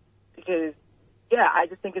 because, I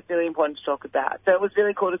just think it's really important to talk about. So it was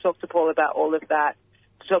really cool to talk to Paul about all of that,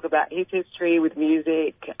 to talk about his history with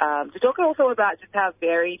music, to talk also about just how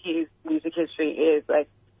varied his music history is.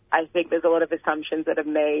 I think there's a lot of assumptions that are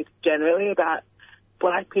made generally about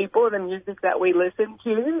black people and the music that we listen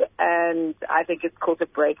to, and I think it's cool to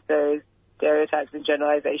break those stereotypes and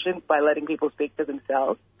generalizations by letting people speak for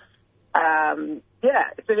themselves.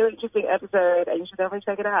 It's a really interesting episode, and you should definitely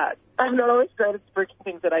check it out. I'm not always great at breaking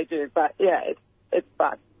things that I do, but it's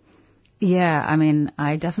fun. Yeah, I mean,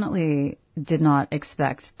 I definitely did not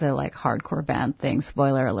expect the hardcore band thing.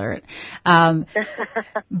 Spoiler alert. I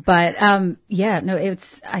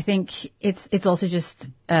think it's also just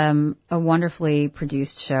a wonderfully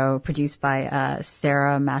produced show, produced by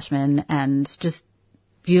Sarah Mashman, and just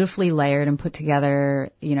beautifully layered and put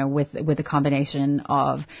together, with a combination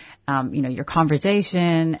of, your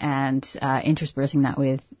conversation and interspersing that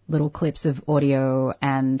with little clips of audio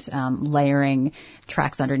and layering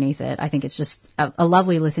tracks underneath it. I think it's just a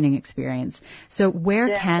lovely listening experience. So where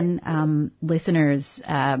can listeners,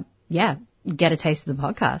 get a taste of the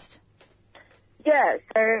podcast? Yeah,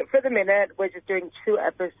 so for the minute, we're just doing 2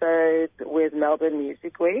 episodes with Melbourne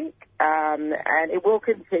Music Week, and it will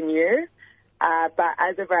continue. But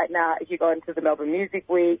as of right now, if you go into the Melbourne Music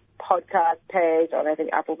Week podcast page on, I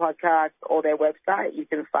think, Apple Podcasts or their website, you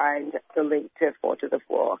can find the link to Four to the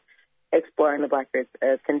Floor, exploring the black roots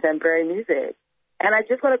of contemporary music. And I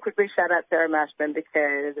just want to quickly shout out Sarah Mashman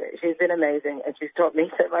because she's been amazing and she's taught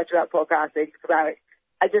me so much about podcasting. Because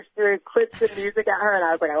I just threw clips of music at her and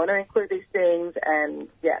I was like, I want to include these things. And,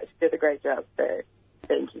 yeah, she did a great job. So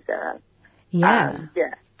thank you, Sarah. Yeah.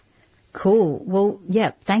 Yeah. Cool. Well,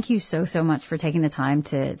 yeah, thank you so much for taking the time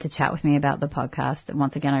to chat with me about the podcast. And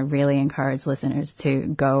once again, I really encourage listeners to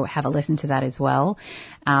go have a listen to that as well.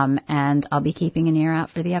 And I'll be keeping an ear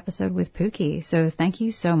out for the episode with Pookie. So thank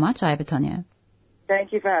you so much, Ibetanya.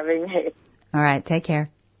 Thank you for having me. All right. Take care.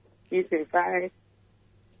 You too. Bye.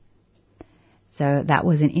 So that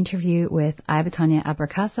was an interview with Ibetanya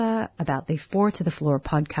Abracasa about the Four to the Floor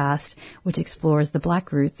podcast, which explores the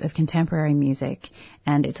black roots of contemporary music.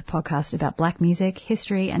 And it's a podcast about black music,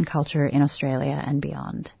 history and culture in Australia and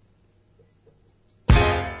beyond.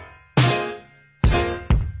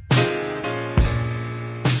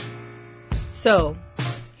 So,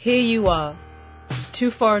 here you are, too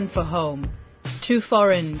foreign for home, too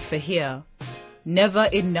foreign for here, never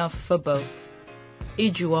enough for both.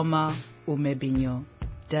 Ijuoma Umebinyo,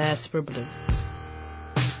 Diaspora Blues.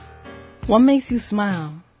 What makes you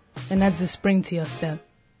smile and adds a spring to your step?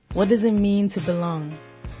 What does it mean to belong?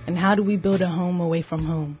 And how do we build a home away from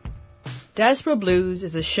home? Diaspora Blues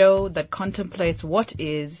is a show that contemplates what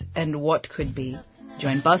is and what could be.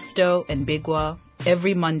 Join Busto and Bigwa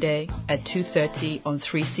every Monday at 2:30 on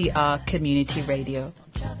 3CR Community Radio.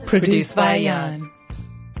 Produced by Jan.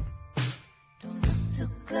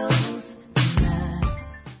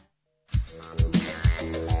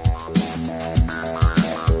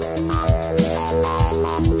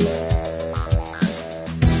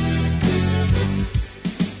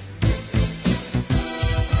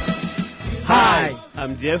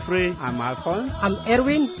 I'm Jeffrey. I'm Alphonse. I'm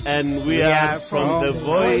Erwin. And we are from The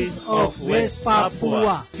Voice of West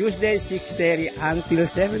Papua. Tuesday 6:30 until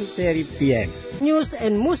 7:30 p.m. News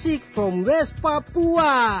and music from West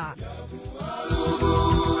Papua.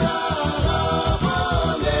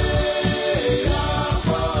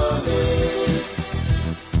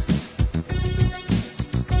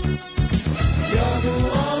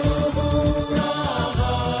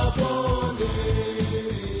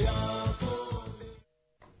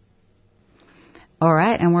 All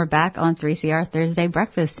right, and we're back on 3CR Thursday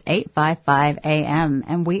Breakfast, 8:55 a.m.,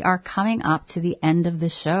 and we are coming up to the end of the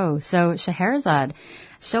show. So, Scheherazade,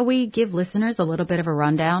 shall we give listeners a little bit of a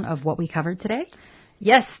rundown of what we covered today?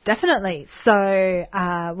 Yes, definitely. So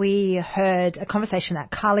we heard a conversation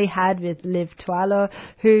that Carly had with Liv Tualo,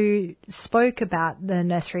 who spoke about the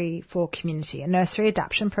Nursery for Community, a nursery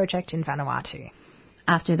adaptation project in Vanuatu.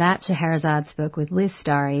 After that, Scheherazade spoke with Liz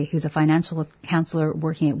Starry, who's a financial counsellor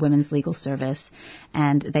working at Women's Legal Service,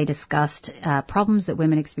 and they discussed problems that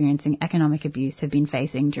women experiencing economic abuse have been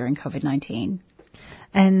facing during COVID-19.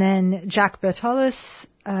 And then Jack Bertolis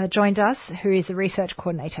joined us, who is a research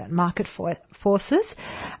coordinator at Market Forces,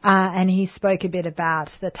 and he spoke a bit about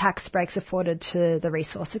the tax breaks afforded to the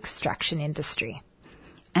resource extraction industry.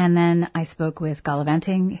 And then I spoke with Gala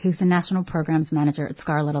Venting, who's the National Programs Manager at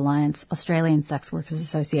Scarlet Alliance, Australian Sex Workers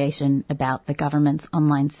Association, about the government's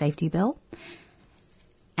online safety bill.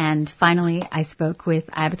 And finally, I spoke with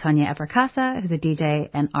Ibetanya Abracasa, who's a DJ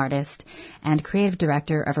and artist and creative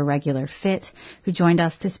director of Irregular Fit, who joined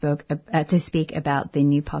us to speak about the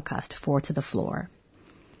new podcast, Four to the Floor.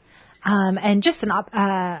 And just an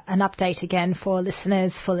update again for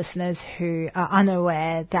listeners who are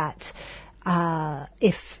unaware that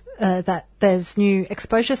that there's new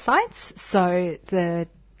exposure sites. So the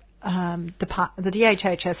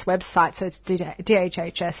DHHS website, so it's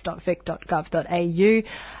dhhs.vic.gov.au,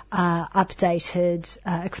 updated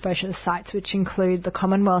exposure sites, which include the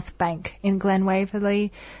Commonwealth Bank in Glen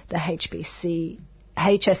Waverley, the HSBC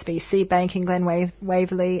Bank in Glen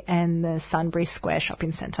Waverley, and the Sunbury Square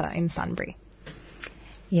Shopping Centre in Sunbury.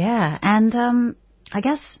 Yeah, and I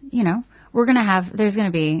guess, there's going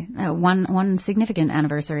to be one significant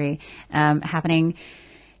anniversary happening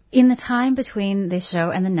in the time between this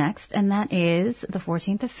show and the next, and that is the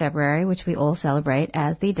 14th of February, which we all celebrate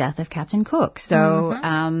as the death of Captain Cook. So,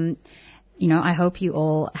 I hope you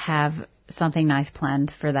all have something nice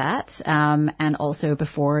planned for that. And also,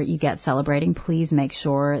 before you get celebrating, please make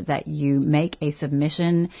sure that you make a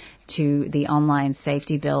submission to the online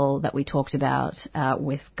safety bill that we talked about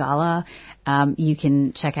with Gala. You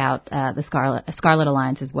can check out the Scarlet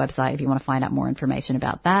Alliance's website if you want to find out more information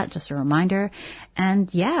about that. Just a reminder. And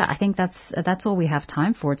yeah, I think that's all we have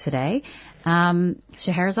time for today.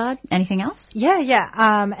 Scheherazade, anything else?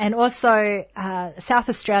 Yeah. And also, South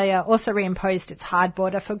Australia also reimposed its hard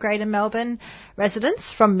border for Greater Melbourne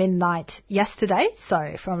residents from midnight yesterday,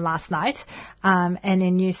 so from last night. And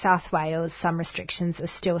in New South Wales, some restrictions are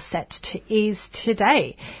still set to ease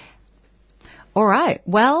today. All right.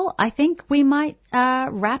 Well, I think we might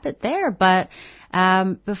wrap it there. But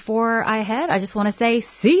before I head, I just want to say,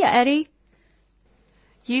 see ya, Eddie.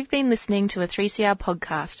 You've been listening to a 3CR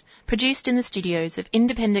podcast produced in the studios of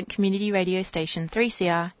independent community radio station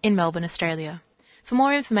 3CR in Melbourne, Australia. For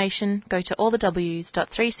more information, go to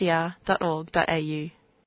allthews.3cr.org.au.